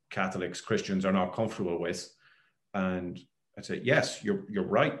Catholics, Christians are not comfortable with, and I'd say yes, you're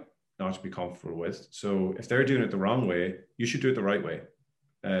right not to be comfortable with. So if they're doing it the wrong way, you should do it the right way.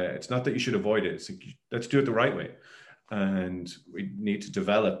 It's not that you should avoid it. It's like, let's do it the right way, and we need to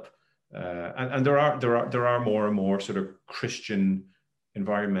develop. And there are more and more sort of Christian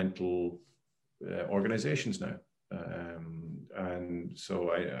environmental organizations now, and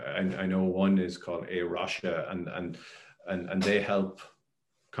so I know one is called A Rocha, and they help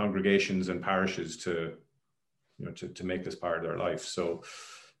congregations and parishes to make this part of their life. So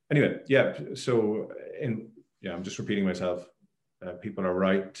anyway, yeah. So I'm just repeating myself. People are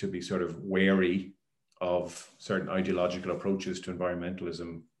right to be sort of wary of certain ideological approaches to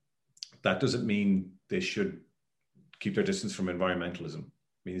environmentalism. That doesn't mean they should keep their distance from environmentalism.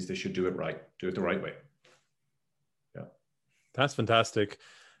 It means they should do it right, do it the right way. Yeah. That's fantastic.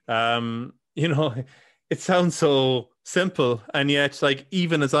 It sounds so simple, and yet, like,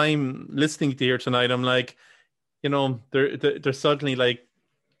 even as I'm listening to you tonight, I'm like, there's suddenly like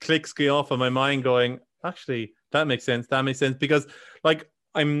clicks go off in my mind going, actually, that makes sense. That makes sense. Because like,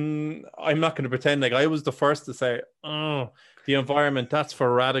 I'm not going to pretend like I was the first to say, oh, the environment, that's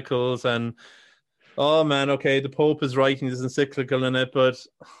for radicals. And, oh man, okay, the Pope is writing this encyclical in it, but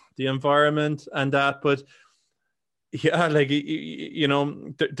the environment and that, but yeah, like,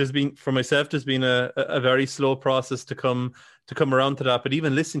 there's been, for myself, there's been a very slow process to come around to that. But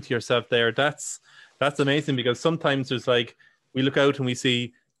even listening to yourself there, that's amazing, because sometimes there's like, we look out and we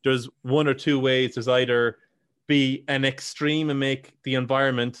see there's one or two ways. There's either be an extreme and make the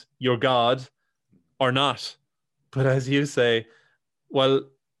environment your God, or not. But as you say, well,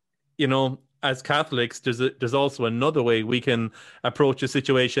 as Catholics, there's also another way we can approach a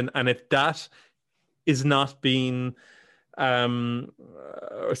situation. And if that is not being, I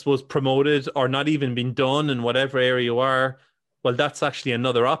suppose, promoted, or not even being done in whatever area you are, well, that's actually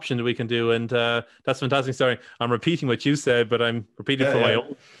another option that we can do. And that's fantastic. Sorry, I'm repeating what you said, but I'm repeating for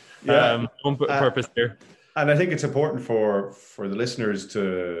my own purpose here. And I think it's important for the listeners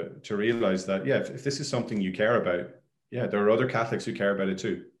to realize that, yeah, if this is something you care about, yeah, there are other Catholics who care about it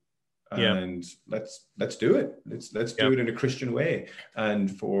too. And let's do it. Let's do it in a Christian way, and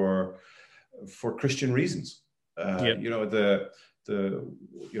for Christian reasons. When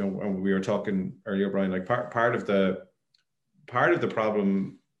we were talking earlier, Brian, like part of the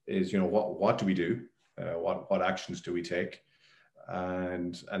problem is, what do we do? What actions do we take?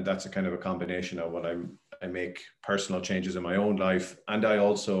 And that's a kind of a combination of what I make personal changes in my own life, and I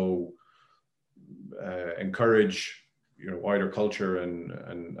also encourage wider culture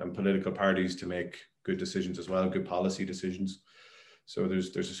and political parties to make good decisions as well, good policy decisions. So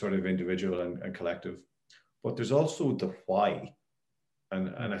there's a sort of individual and collective, but there's also the why,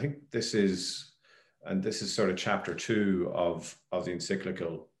 and I think this is sort of chapter 2 of the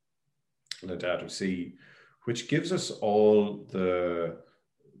encyclical Laudato Si, which gives us all the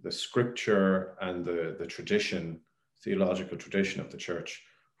scripture and the tradition, theological tradition of the church,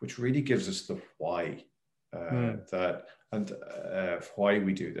 which really gives us the why, why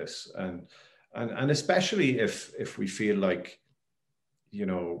we do this, and especially if we feel like,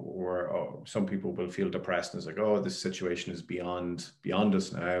 some people will feel depressed and it's like, oh, this situation is beyond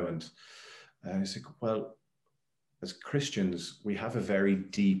us now, and it's like, well, as Christians, we have a very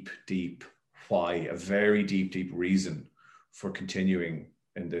deep, deep why, a very deep, deep reason for continuing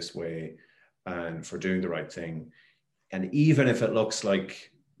in this way and for doing the right thing. And even if it looks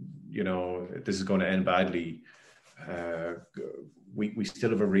like, this is going to end badly, we still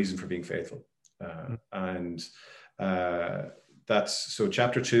have a reason for being faithful. And so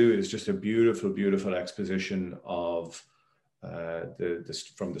chapter 2 is just a beautiful, beautiful exposition of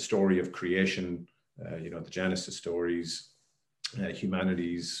from the story of creation, the Genesis stories,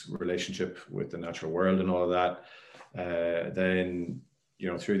 humanity's relationship with the natural world and all of that. Then,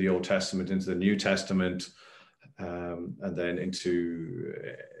 through the Old Testament into the New Testament, and then into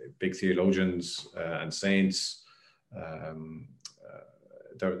big theologians and saints.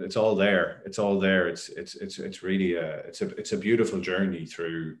 It's all there. It's all there. It's really it's a beautiful journey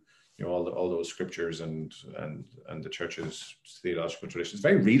through all those scriptures and the church's theological tradition. It's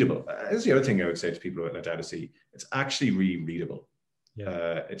very readable. That's the other thing I would say to people about Laudato Si. It's actually really readable.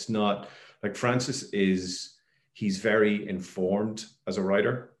 Yeah. It's not like Francis he's very informed as a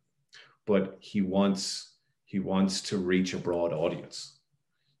writer, but he wants to reach a broad audience.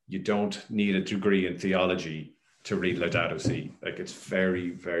 You don't need a degree in theology to read Laudato Si. Like, it's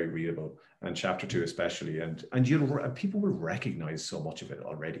very, very readable, and chapter 2 especially, and people will recognize so much of it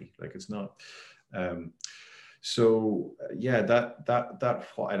already. Like, it's not. So yeah, that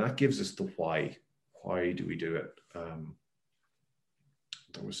why, and that gives us the why. Why do we do it?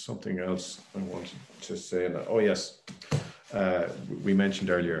 There was something else I wanted to say. Oh yes, we mentioned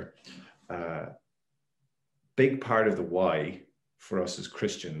earlier. Big part of the why for us as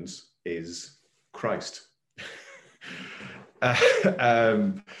Christians is Christ.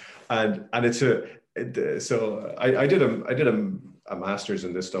 And so I did a master's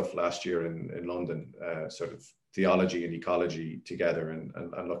in this stuff last year in London, sort of theology and ecology together,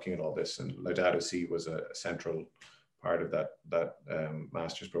 and looking at all this, and Laudato Si was a central part of that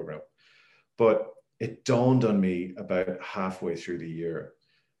master's program. But it dawned on me about halfway through the year,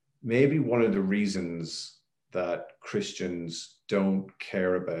 maybe one of the reasons that Christians don't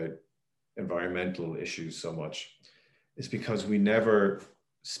care about environmental issues so much is because we never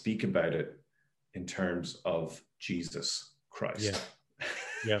speak about it in terms of Jesus Christ.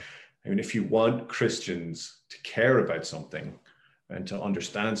 Yeah. I mean, if you want Christians to care about something and to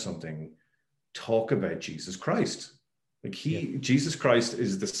understand something, talk about Jesus Christ. Like Jesus Christ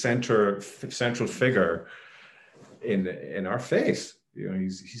is the central figure in our faith.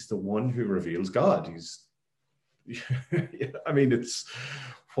 He's the one who reveals God. I mean, it's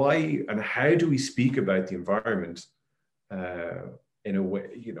why and how do we speak about the environment in a way,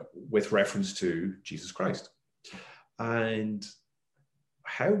 with reference to Jesus Christ? And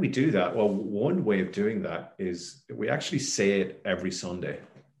how we do that? Well, one way of doing that is we actually say it every Sunday.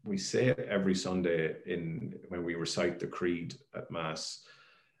 We say it every Sunday when we recite the creed at Mass,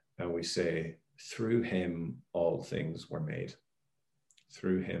 and we say, through him all things were made.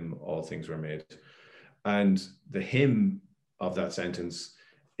 Through him all things were made. And the him of that sentence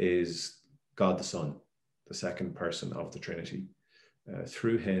is God the Son, the second person of the Trinity.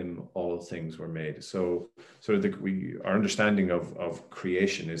 Through him all things were made. So sort of our understanding of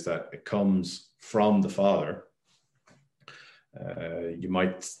creation is that it comes from the Father. You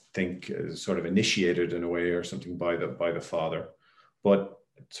might think sort of initiated in a way or something by the Father, but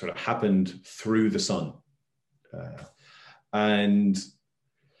it sort of happened through the Son. And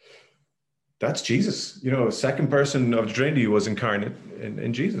that's Jesus. Second person of the Trinity was incarnate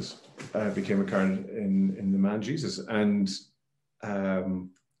in Jesus, became incarnate in the man Jesus. And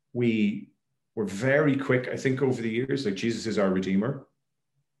we were very quick, I think, over the years, like Jesus is our Redeemer.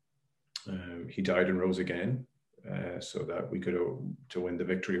 He died and rose again so that we could to win the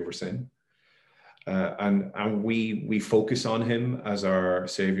victory over sin. And we focus on him as our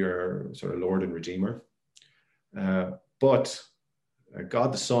Savior, sort of Lord and Redeemer. But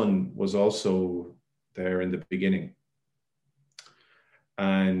God the Son was also there in the beginning.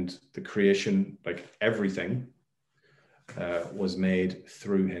 And the creation, like everything, was made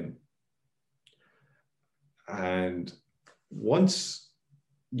through him. And once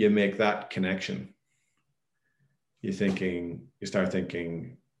you make that connection, you start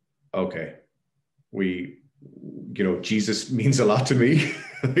thinking, okay, Jesus means a lot to me.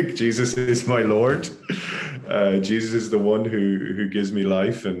 Like, Jesus is my Lord. Jesus is the one who gives me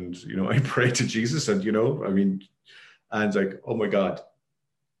life, and I pray to Jesus, and and it's like, oh my God,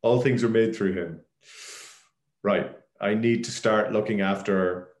 all things are made through him. Right. I need to start looking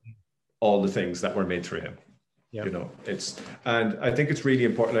after all the things that were made through him. Yeah. And I think it's really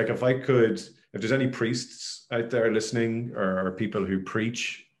important. Like, if there's any priests out there listening, or people who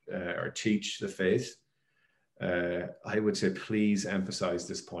preach or teach the faith, I would say please emphasize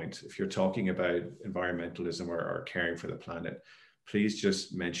this point. If you're talking about environmentalism or caring for the planet, please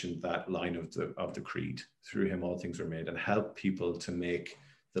just mention that line of the creed. Through him all things were made, and help people to make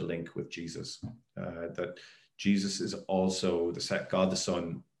the link with Jesus. That Jesus is also God the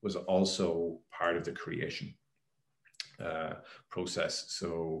Son was also part of the creation process.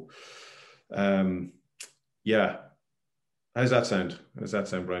 So yeah. How does that sound? How does that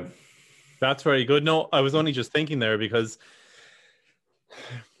sound, Brian? That's very good. No, I was only just thinking there because,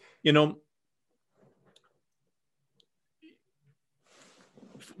 you know,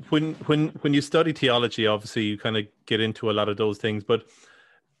 when you study theology, obviously you kind of get into a lot of those things. But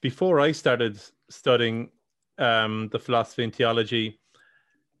before I started studying the philosophy and theology,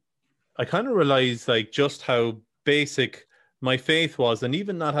 I kind of realized like just how basic my faith was, and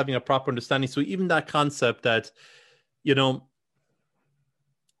even not having a proper understanding. So even that concept that, you know,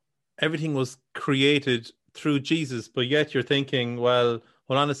 everything was created through Jesus, but yet you're thinking, well,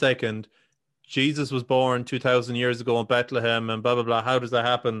 hold on a second. Jesus was born 2,000 years ago in Bethlehem and blah, blah, blah. How does that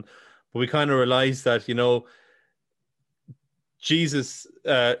happen? But we kind of realize that, you know, Jesus,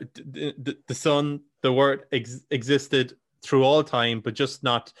 the Son, the Word existed through all time, but just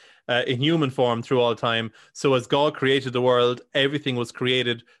not in human form through all time. So as God created the world, everything was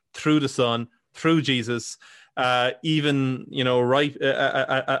created through the Son, through Jesus, even, you know, right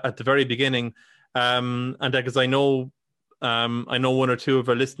at the very beginning. And because I know one or two of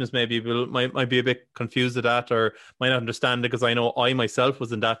our listeners might be a bit confused at that, or might not understand it, because I know I myself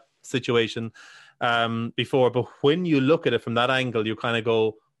was in that situation before. But when you look at it from that angle, you kind of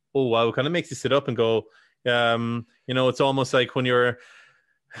go, oh wow, it kind of makes you sit up and go, you know, it's almost like when you're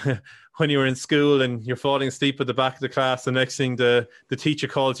when you were in school and you're falling asleep at the back of the class, the next thing the teacher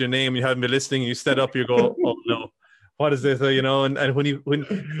calls your name and you haven't been listening, and you stand up, you go, oh no, what is this? You know, and when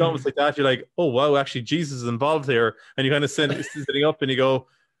it's almost like that, you're like, oh wow, actually Jesus is involved here, and you kind of sitting up and you go,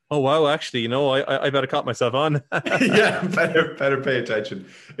 oh wow, actually, you know, I better caught myself on. Yeah, better pay attention.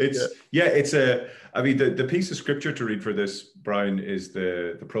 I mean, the piece of scripture to read for this, Brian, is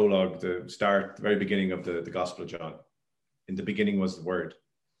the prologue, the very beginning of the Gospel of John. In the beginning was the Word.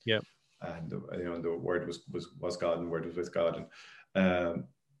 Yeah. And the Word was God, and the Word was with God, and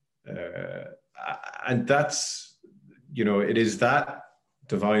that's, you know, it is that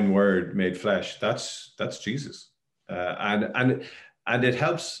divine Word made flesh. That's Jesus, and it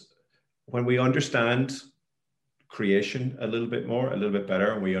helps when we understand creation a little bit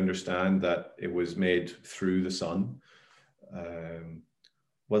better, and we understand that it was made through the Son.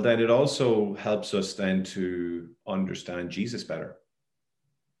 Well, then it also helps us then to understand Jesus better.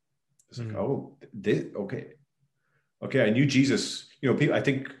 It's like, okay, I knew Jesus. You know, I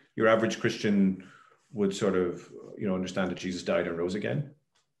think your average Christian would sort of, you know, understand that Jesus died and rose again.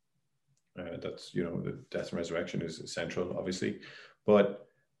 That's, you know, the death and resurrection is central, obviously, but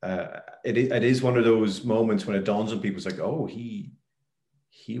it is one of those moments when it dawns on people. It's like, oh, he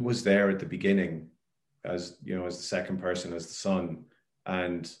was there at the beginning, as, you know, as the second person, as the Son,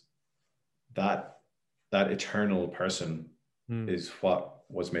 and that eternal person is what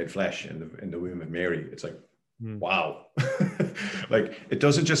was made flesh in the womb of Mary. It's like, wow. Like, it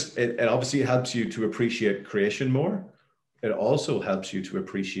doesn't just, it obviously helps you to appreciate creation more. It also helps you to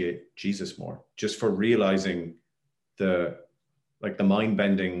appreciate Jesus more, just for realizing the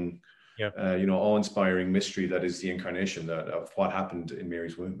mind-bending, you know, awe-inspiring mystery that is the incarnation of what happened in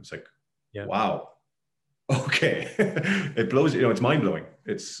Mary's womb. It's like, wow. Okay. It blows, you know, it's mind-blowing.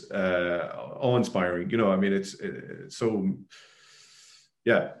 It's awe-inspiring. You know, I mean, it's so,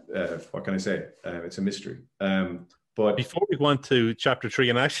 what can I say? It's a mystery. But before we go on to chapter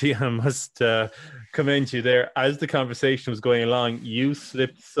 3, and actually I must commend you there, as the conversation was going along, you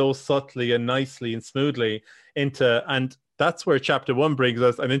slipped so subtly and nicely and smoothly into, and that's where chapter 1 brings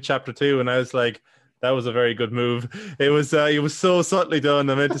us. I'm in chapter 2, and I was like, that was a very good move. It was so subtly done.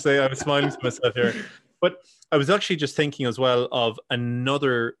 I meant to say, I was smiling to myself here. But I was actually just thinking as well of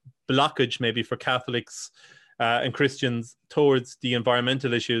another blockage maybe for Catholics and Christians towards the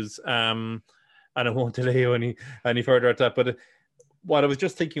environmental issues. And I won't delay you any further at that. But what I was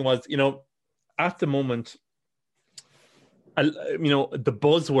just thinking was, you know, at the moment, you know, the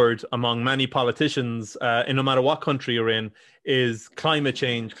buzzword among many politicians, in no matter what country you're in, is climate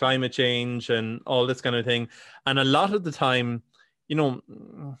change, and all this kind of thing. And a lot of the time, you know,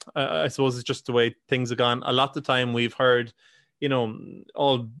 I suppose it's just the way things have gone. A lot of the time we've heard, you know,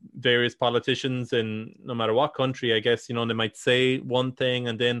 all various politicians in no matter what country, I guess, you know, they might say one thing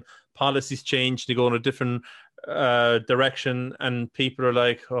and then policies change, they go in a different direction, and people are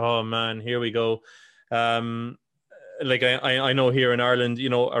like, oh man, here we go. like I know here in Ireland, you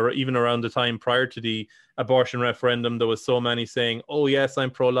know, or even around the time prior to the abortion referendum, there was so many saying, "Oh yes,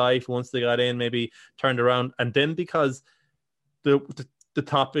 I'm pro-life." Once they got in, maybe turned around, and then because the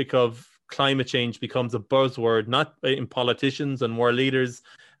topic of climate change becomes a buzzword, not in politicians and world leaders,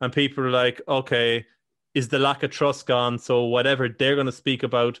 and people are like, "Okay, is the lack of trust gone? So whatever they're going to speak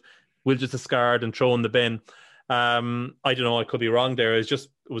about, we'll just discard and throw in the bin." I don't know. I could be wrong there. It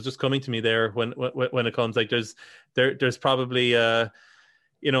was just coming to me there when it comes like there's probably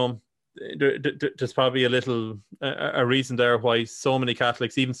you know there's probably a little a reason there why so many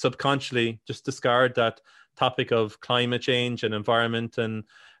Catholics even subconsciously just discard that topic of climate change and environment and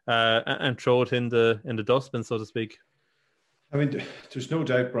throw it in the dustbin, so to speak. I mean, there's no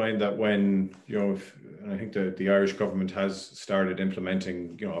doubt, Brian, that when, and I think the Irish government has started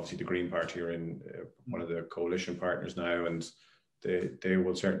implementing, obviously the Green Party are in one of the coalition partners now, and they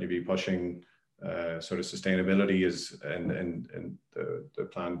will certainly be pushing sort of sustainability and the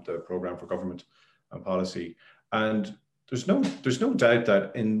plan, the program for government and policy. And there's no doubt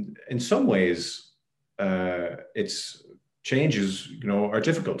that in some ways its changes, are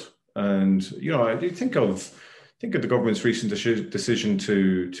difficult. And, I do think of the government's recent decision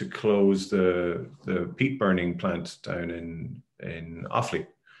to close the peat burning plant down in Offaly,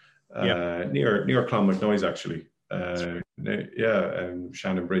 near Clonmacnoise, actually.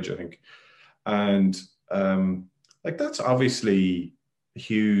 Shannon Bridge, I think. And that's obviously a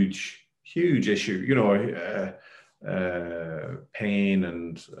huge issue, pain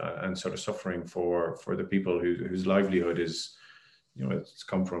and sort of suffering for the people whose livelihood is, it's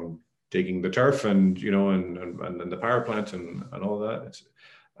come from digging the turf and the power plant and all that.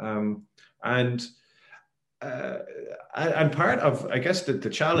 And part of, I guess, the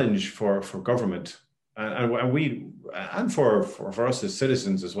challenge for government and we and for us as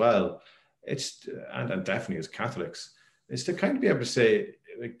citizens as well, and definitely as Catholics, is to kind of be able to say,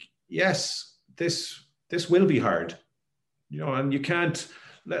 like, yes, this will be hard, and you can't,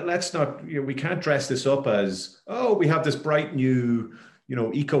 let's not, we can't dress this up as, oh, we have this bright new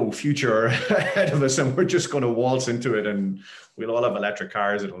eco future ahead of us, and we're just going to waltz into it, and we'll all have electric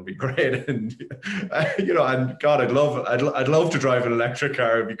cars. It'll be great, and and God, I'd love to drive an electric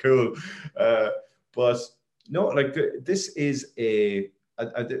car. It'd be cool, but no, like this is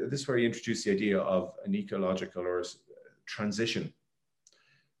this is where you introduce the idea of an ecological or transition.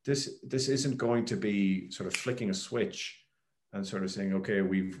 This isn't going to be sort of flicking a switch and sort of saying, okay,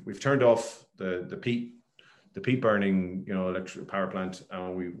 we've turned off the peat burning, electric power plant,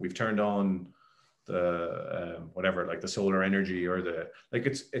 and we've turned on the whatever, like the solar energy or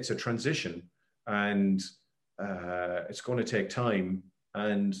it's a transition, and it's going to take time,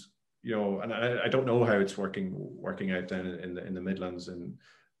 and and I don't know how it's working out down in the Midlands and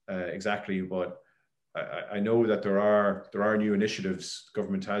exactly, but I know that there are new initiatives.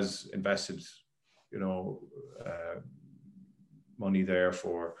 Government has invested, money there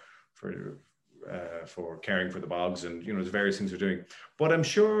for caring for the bogs, and there's various things they're doing. But I'm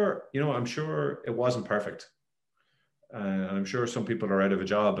sure it wasn't perfect, and I'm sure some people are out of a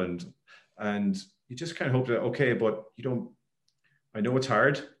job, and you just kind of hope that, okay, but I know it's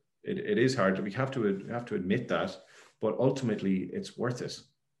hard. It is hard. We have to admit that, but ultimately it's worth it,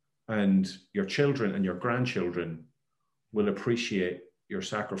 and your children and your grandchildren will appreciate your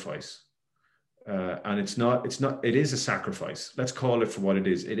sacrifice. And it is a sacrifice. Let's call it for what it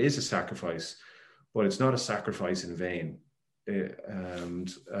is. It is a sacrifice, but it's not a sacrifice in vain.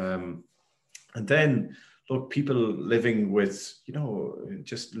 And then, look, people living with,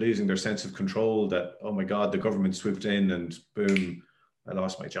 just losing their sense of control, that, oh my God, the government swooped in and boom, I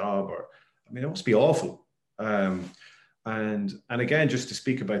lost my job. It must be awful. And again, just to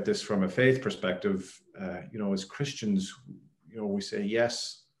speak about this from a faith perspective, as Christians, we say,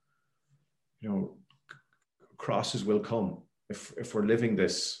 yes, crosses will come. If we're living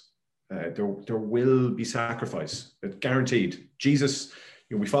this, there will be sacrifice. It's guaranteed. Jesus,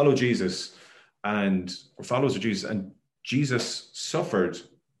 we follow Jesus, and we're followers of Jesus, and Jesus suffered,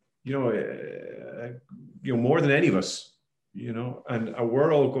 more than any of us, and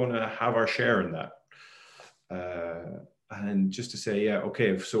we're all going to have our share in that. And just to say, yeah,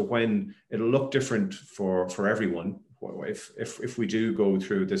 okay, so when it'll look different for everyone, if we do go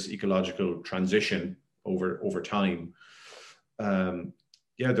through this ecological transition over time,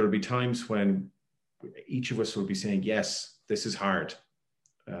 there'll be times when each of us will be saying, yes, this is hard.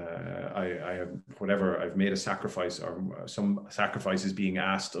 I have I've made a sacrifice, or some sacrifice is being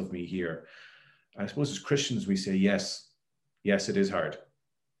asked of me here. I suppose as Christians, we say, yes, it is hard.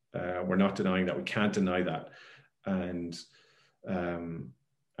 We're not denying that. We can't deny that. And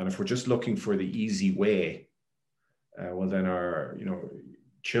if we're just looking for the easy way, well, then our,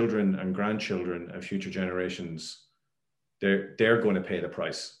 children and grandchildren and future generations, they're going to pay the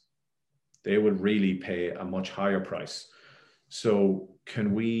price. They would really pay a much higher price. So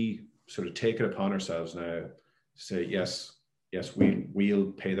can we sort of take it upon ourselves now to say, yes,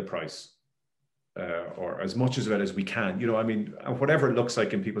 we'll pay the price, or as much of it as we can, whatever it looks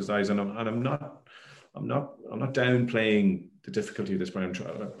like in people's eyes. And I'm not downplaying the difficulty of this, but I'm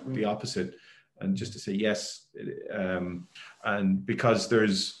trying the opposite, and just to say yes. And because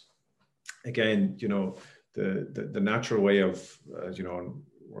there's, again, the natural way of,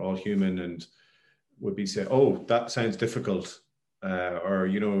 we're all human, and would be say, oh, that sounds difficult. Or,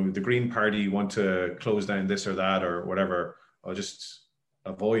 the Green Party want to close down this or that or whatever. I'll just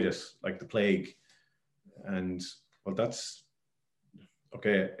avoid it like the plague. And, well, that's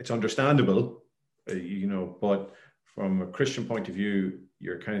okay. It's understandable, but from a Christian point of view,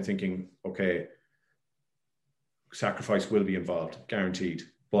 you're kind of thinking, okay, sacrifice will be involved, guaranteed,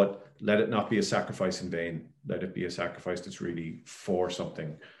 but let it not be a sacrifice in vain. Let it be a sacrifice that's really for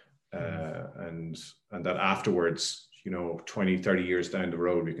something. And that afterwards, 20, 30 years down the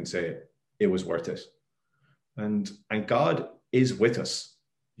road, we can say it was worth it. And God is with us,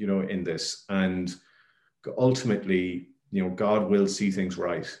 in this. And ultimately, God will see things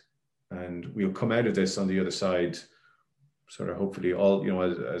right. And we'll come out of this on the other side, sort of hopefully all,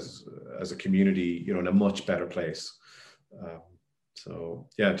 as a community, in a much better place. So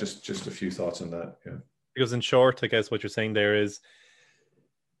yeah, just a few thoughts on that. Yeah. Because in short, I guess what you're saying there is,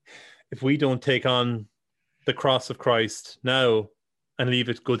 if we don't take on the cross of Christ now and leave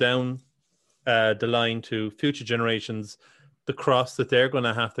it go down the line to future generations, the cross that they're going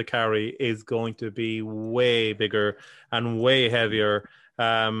to have to carry is going to be way bigger and way heavier,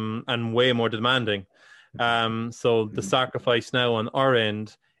 and way more demanding. So the sacrifice now on our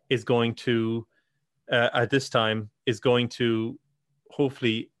end is going to, at this time, is going to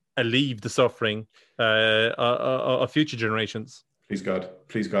hopefully alleviate the suffering of future generations. Please God,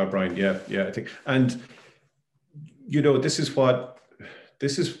 Brian. Yeah, I think, and this is what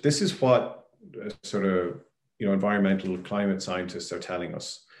sort of environmental climate scientists are telling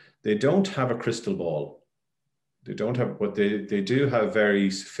us. They don't have a crystal ball. They don't have, but they do have very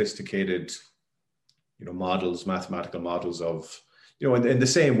sophisticated, models, mathematical models of, in the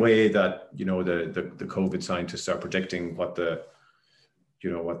same way that the COVID scientists are predicting what the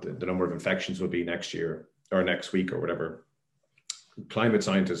number of infections will be next year or next week or whatever. Climate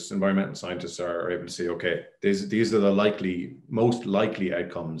scientists, environmental scientists are able to say, okay, these are the most likely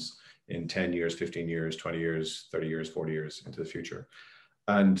outcomes in 10 years, 15 years, 20 years, 30 years, 40 years into the future.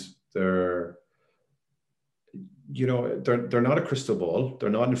 And they're not a crystal ball, they're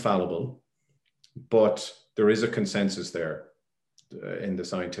not infallible, but there is a consensus there in the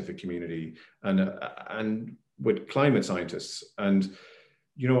scientific community and with climate scientists. And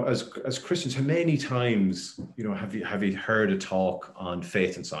as Christians, how many times, have you heard a talk on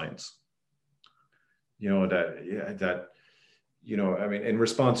faith and science? In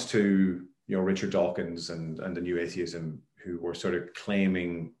response to, Richard Dawkins and the New Atheism, who were sort of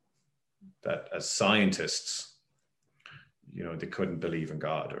claiming that as scientists, they couldn't believe in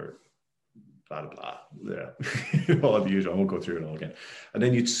God or blah, blah, blah. Yeah. All the usual. I won't go through it all again. And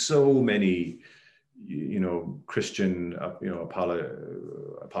then you'd so many, Christian,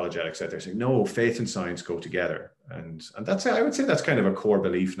 apologetics out there saying, no, faith and science go together. And that's, I would say that's kind of a core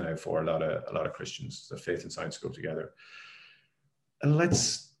belief now for a lot of Christians, that faith and science go together. And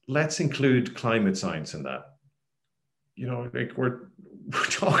let's include climate science in that. We're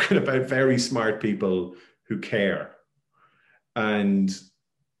talking about very smart people who care and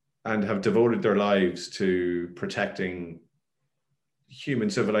have devoted their lives to protecting human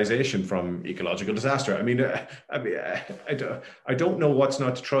civilization from ecological disaster. I don't know what's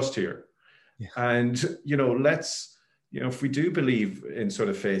not to trust here. Yeah. And, if we do believe in sort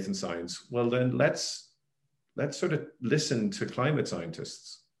of faith and science, well, then let's sort of listen to climate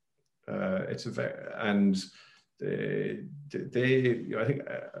scientists. I think,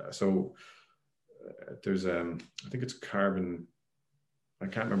 so there's, I think it's Carbon, I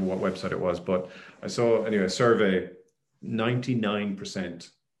can't remember what website it was, but I saw, anyway, a survey.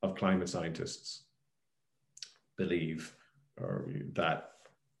 99% of climate scientists believe that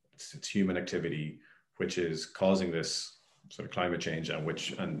it's human activity which is causing this sort of climate change, and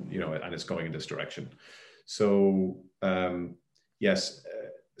it's going in this direction. So yes,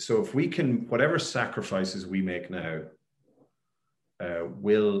 so if we can, whatever sacrifices we make now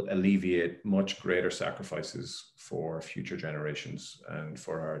will alleviate much greater sacrifices for future generations and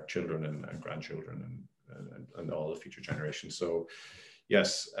for our children and grandchildren and all the future generations. So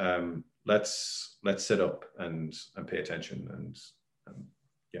yes, let's sit up and pay attention and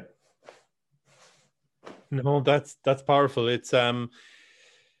yeah. No, that's powerful. It's I'm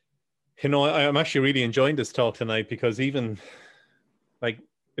actually really enjoying this talk tonight, because even like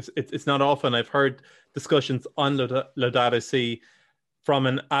it's not often I've heard discussions on Laudato Si from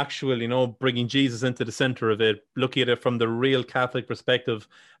an actual, bringing Jesus into the center of it, looking at it from the real Catholic perspective.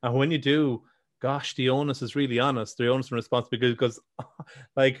 And when you do, gosh, the onus is really on us, the onus and responsibility, because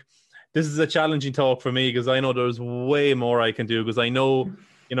like this is a challenging talk for me, because I know there's way more I can do, because I know,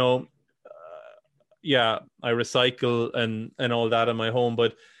 yeah, I recycle and all that in my home,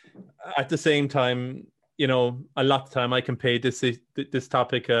 but at the same time, a lot of time I can pay this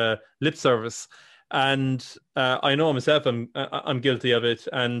topic lip service, and I know myself I'm guilty of it,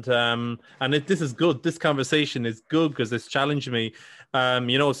 and this is good. This conversation is good because it's challenging me.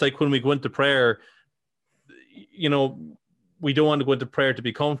 It's like when we go into prayer, we don't want to go into prayer to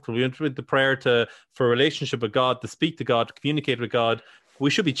be comfortable. We want to go into prayer for a relationship with God, to speak to God, to communicate with God. We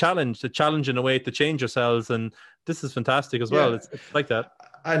should be challenged, to challenge in a way to change ourselves, and this is fantastic as well. It's like that.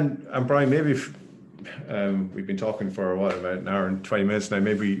 And Brian, maybe if, we've been talking for about an hour and 20 minutes now.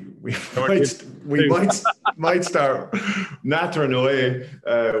 Maybe we might start nattering away.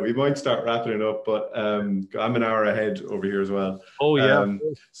 We might start wrapping it up, but I'm an hour ahead over here as well. Oh yeah.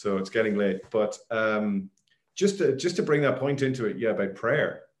 So it's getting late. But just to bring that point into it, about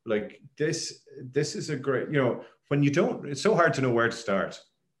prayer. Like this is a great, when you don't, it's so hard to know where to start.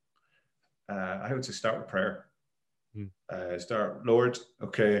 I would say start with prayer. Start, Lord,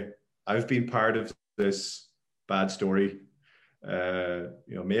 okay, I've been part of this bad story.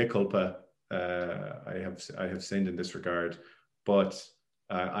 Mea culpa. I have sinned in this regard, but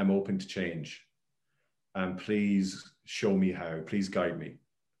I'm open to change. And please show me how. Please guide me,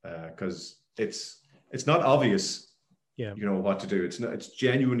 because it's not obvious. Yeah. What to do. It's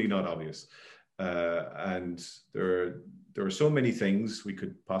genuinely not obvious. And there are so many things we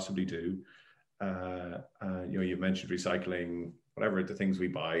could possibly do. You've mentioned recycling, whatever, the things we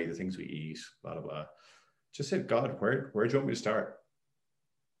buy, the things we eat, blah, blah, blah. Just say, God, where do you want me to start?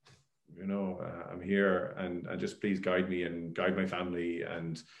 I'm here, and just please guide me and guide my family.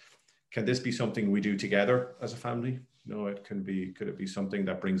 And can this be something we do together as a family? Could it be something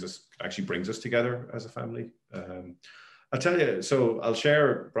that brings us together as a family? I'll tell you, so I'll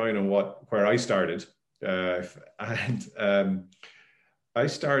share, Brian, on where I started. I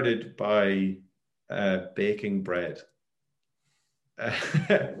started by baking bread.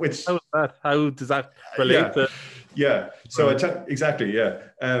 Which how does that relate to? Yeah. So exactly. Yeah.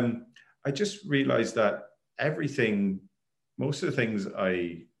 I just realized that most of the things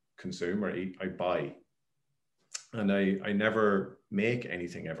I consume or eat, I buy, and I never make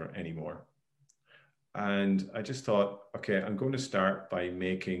anything ever anymore. And I just thought, okay, I'm going to start by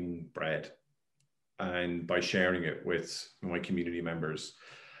making bread and by sharing it with my community members.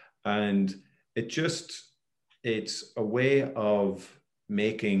 And it's a way of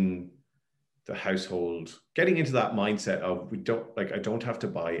making the household, getting into that mindset of I don't have to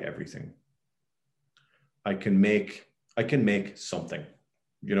buy everything. I can make something,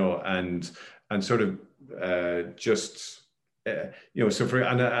 and sort of so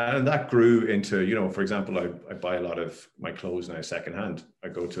and that grew into, for example, I buy a lot of my clothes now secondhand. I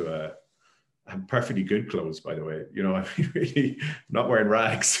go to I'm perfectly good clothes, by the way. I'm really not wearing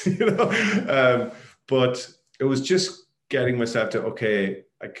rags, but it was just getting myself to, okay,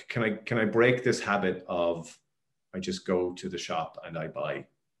 can I break this habit of I just go to the shop and I buy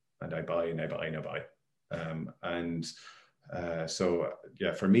and I buy and I buy and I buy. So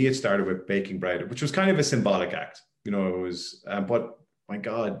for me, it started with baking bread, which was kind of a symbolic act. It was, but my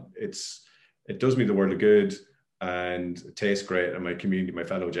God, it does me the world of good, and it tastes great, and my community, my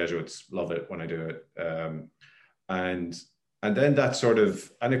fellow Jesuits, love it when I do it. And then that sort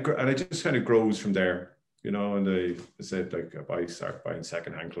of, and it just kind of grows from there, and I said, I start buying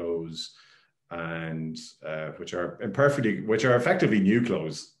secondhand clothes, and which are effectively new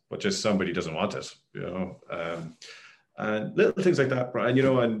clothes, but just somebody doesn't want it, and little things like that, Brian,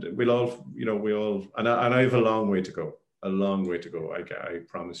 and we all, and I have a long way to go, I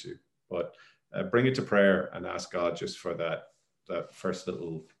promise you, but bring it to prayer and ask God just for that first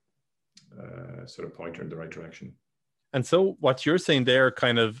little sort of pointer in the right direction. And so what you're saying there,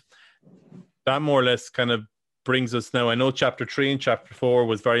 kind of, that more or less kind of brings us now. I know chapter 3 and chapter 4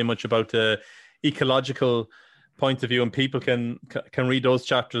 was very much about the ecological point of view, and people can read those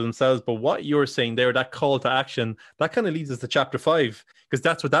chapters themselves. But what you're saying there, that call to action, that kind of leads us to chapter 5, because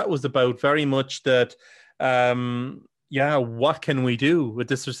that's what that was about. Very much that, what can we do with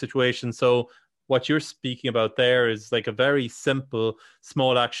this situation? So what you're speaking about there is like a very simple,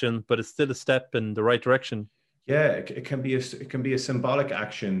 small action, but it's still a step in the right direction. Yeah, it can be a symbolic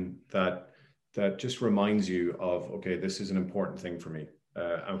action that just reminds you of, okay, this is an important thing for me,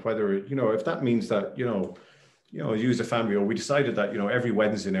 and whether, if that means that, you as a family, or we decided that, every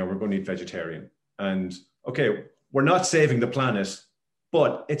Wednesday now we're going to eat vegetarian, and okay, we're not saving the planet,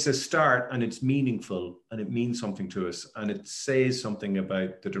 but it's a start, and it's meaningful, and it means something to us, and it says something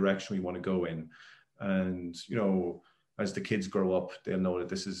about the direction we want to go in, and as the kids grow up, they'll know that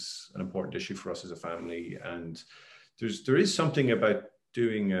this is an important issue for us as a family. And there is something about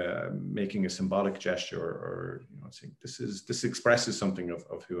making a symbolic gesture, or saying this expresses something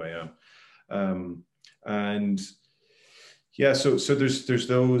of who I am. And yeah, so there's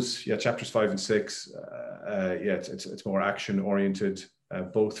those, chapters 5 and 6. It's more action oriented,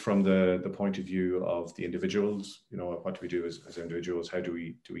 both from the point of view of the individuals. What do we do as individuals? How do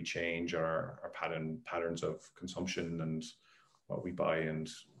we change our patterns of consumption and what we buy, and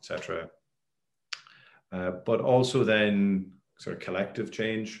etc. But also then sort of collective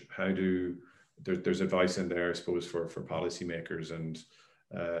change. There's advice in there, I suppose, for policymakers, and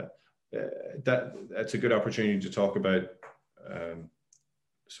that's a good opportunity to talk about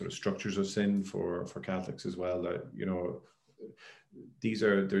sort of structures of sin for Catholics as well. That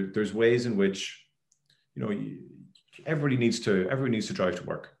there's ways in which everybody needs to drive to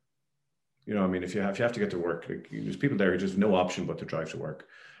work. I mean, if you have to get to work, there's people there who just have no option but to drive to work,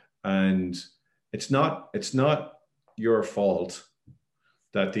 and it's not your fault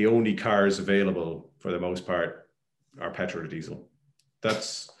that the only cars available for the most part are petrol or diesel.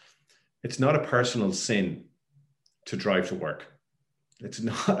 It's not a personal sin to drive to work. It's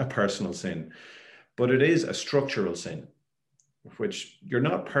not a personal sin, but it is a structural sin, which you're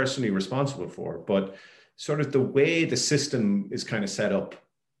not personally responsible for, but sort of the way the system is kind of set up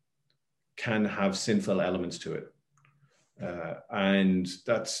can have sinful elements to it. And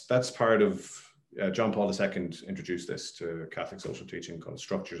that's part of, John Paul II introduced this to Catholic social teaching called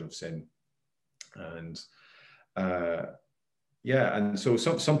Structures of Sin. And and so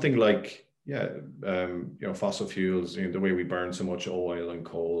something like, fossil fuels, the way we burn so much oil and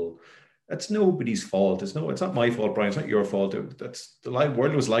coal, that's nobody's fault. It's not my fault, Brian. It's not your fault. The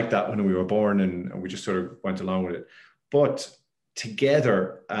world was like that when we were born, and we just sort of went along with it. But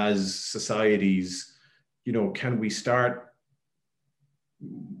together as societies, can we start,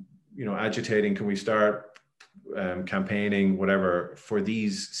 agitating? Can we start campaigning, whatever, for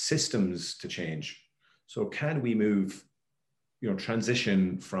these systems to change? So can we move,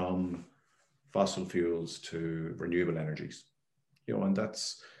 transition from fossil fuels to renewable energies? And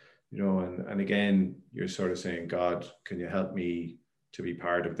that's, and again, you're sort of saying, God, can you help me to be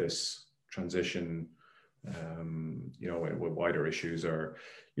part of this transition, with wider issues? Or,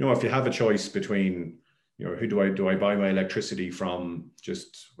 if you have a choice between, who do I buy my electricity from,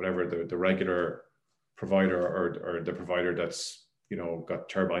 just whatever the regular provider, or the provider that's, got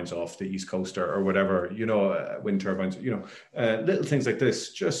turbines off the East Coast, or whatever, wind turbines, little things like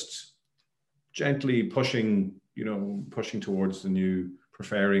this, just gently pushing towards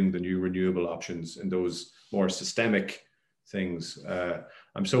preferring the new renewable options and those more systemic things.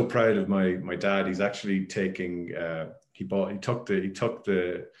 I'm so proud of my dad. He's actually taking, he took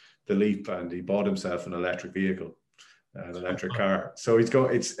the leap, and he bought himself an electric vehicle, an electric car. So it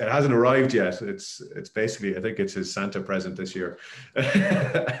hasn't arrived yet. It's basically, I think it's his Santa present this year,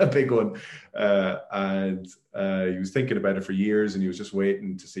 a big one. And he was thinking about it for years, and he was just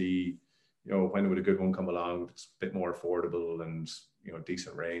waiting to see, when would a good one come along? It's a bit more affordable and,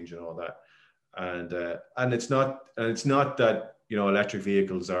 decent range and all that. And it's not that, electric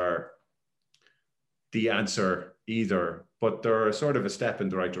vehicles are the answer either, but they're sort of a step in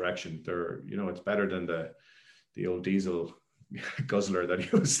the right direction. They're, it's better than the old diesel guzzler that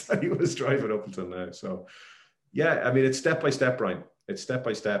he was driving up until now. So yeah, I mean, it's step by step, Brian. It's step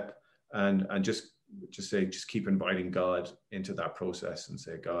by step, and just keep inviting God into that process, and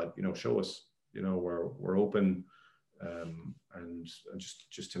say, God, show us, we're open, and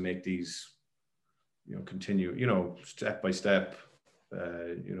just to make these, continue, step by step,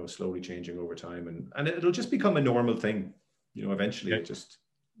 slowly changing over time, and it'll just become a normal thing, eventually. It just,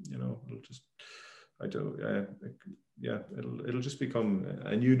 it'll just, it'll just become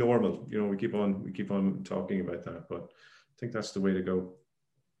a new normal. We keep on talking about that, but I think that's the way to go.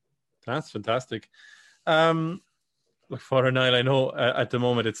 That's fantastic. Look, Father Niall, I know at the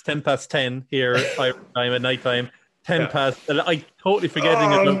moment it's 10 past 10 here, time at night time. 10 past. I totally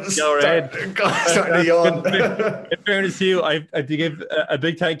forgetting about the hour ahead. Starting to yawn. In fairness to you, I have to give a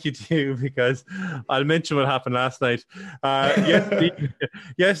big thank you to you because I'll mention what happened last night.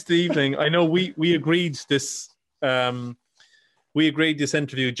 Yesterday evening, I know we agreed this. We agreed this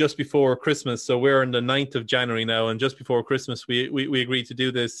interview just before Christmas, so we're on the 9th of January now, and just before Christmas, we agreed to do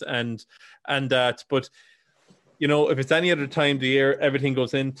this and that. But you know, if it's any other time of the year, everything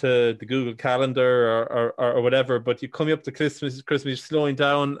goes into the Google Calendar or whatever. But you come up to Christmas, you're slowing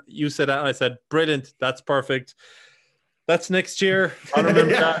down. You said that, and I said, brilliant, that's perfect. That's next year. I'll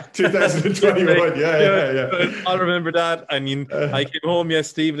remember that. 2021. Yeah. I'll remember that. I mean, I came home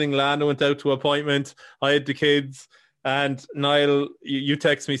yesterday evening. Lana went out to an appointment. I had the kids. And Niall, you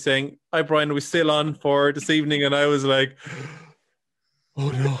text me saying, "Hi, Brian, are we still on for this evening?" And I was like,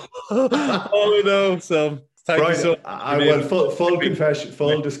 "Oh no, oh no!" So thank Brian, you so much. Full confession,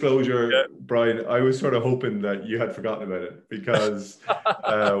 full disclosure, Brian. I was sort of hoping that you had forgotten about it because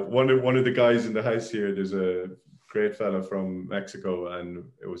one of the guys in the house here, there's a great fella from Mexico, and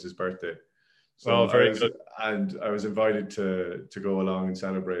it was his birthday. So very good. And I was invited to go along and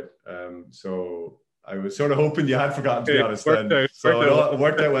celebrate. So I was sort of hoping you had forgotten, to be honest. It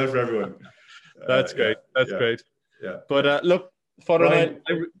worked out well for everyone. That's great. That's great. Yeah. But look, Father Brian,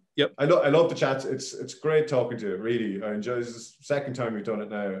 Yep. I love the chat. It's great talking to you. Really, I enjoy. This is the second time we've done it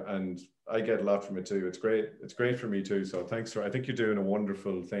now, and I get a lot from it too. It's great. It's great for me too. So thanks I think you're doing a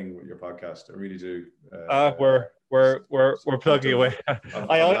wonderful thing with your podcast. I really do. We're plugging away.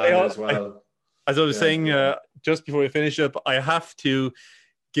 As well. As I was saying just before we finish up, I have to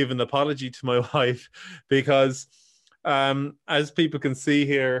give an apology to my wife because, as people can see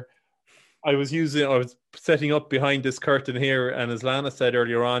here, I was setting up behind this curtain here, and as Lana said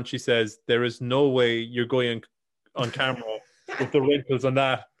earlier on, she says there is no way you're going on camera with the wrinkles on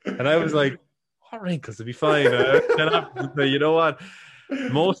that, and I was like, what wrinkles? It'll be fine. You know what?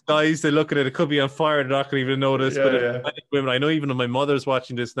 Most guys, they look at it could be on fire, they're not going to even notice. But women, I know even if my mother's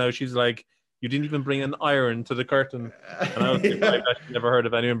watching this now, she's like, you didn't even bring an iron to the curtain. And I was like, I've actually never heard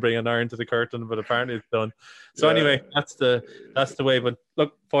of anyone bringing an iron to the curtain, but apparently it's done. So anyway, that's the way. But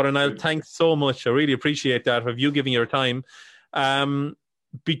look, Father Niall, thanks so much. I really appreciate that, of you giving your time.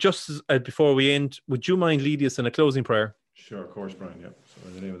 Before we end, would you mind leading us in a closing prayer? Sure, of course, Brian. Yeah. So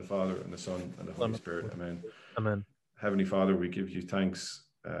in the name of the Father and the Son and the Holy Spirit, amen. Amen. Heavenly Father, we give you thanks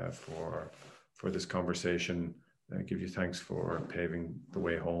for this conversation. Give you thanks for Paving the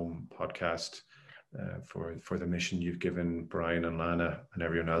Way Home podcast, for the mission you've given Brian and Lana and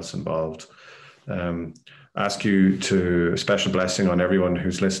everyone else involved. Ask you to a special blessing on everyone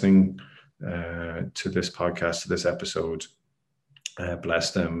who's listening to this podcast, to this episode.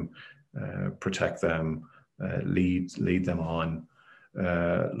 Bless them, protect them, lead them on.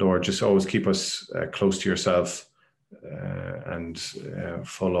 Lord, just always keep us close to yourself and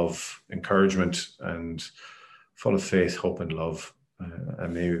full of encouragement and full of faith, hope, and love,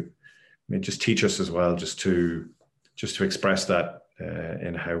 and may just teach us as well, just to express that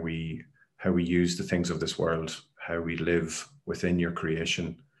in how we use the things of this world, how we live within your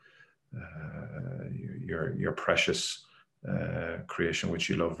creation, your precious creation, which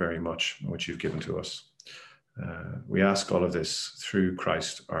you love very much, and which you've given to us. We ask all of this through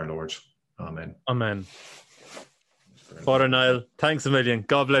Christ our Lord. Amen. Amen. Father Niall, thanks a million.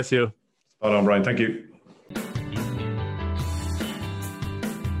 God bless you. Spot on, Brian. Thank you.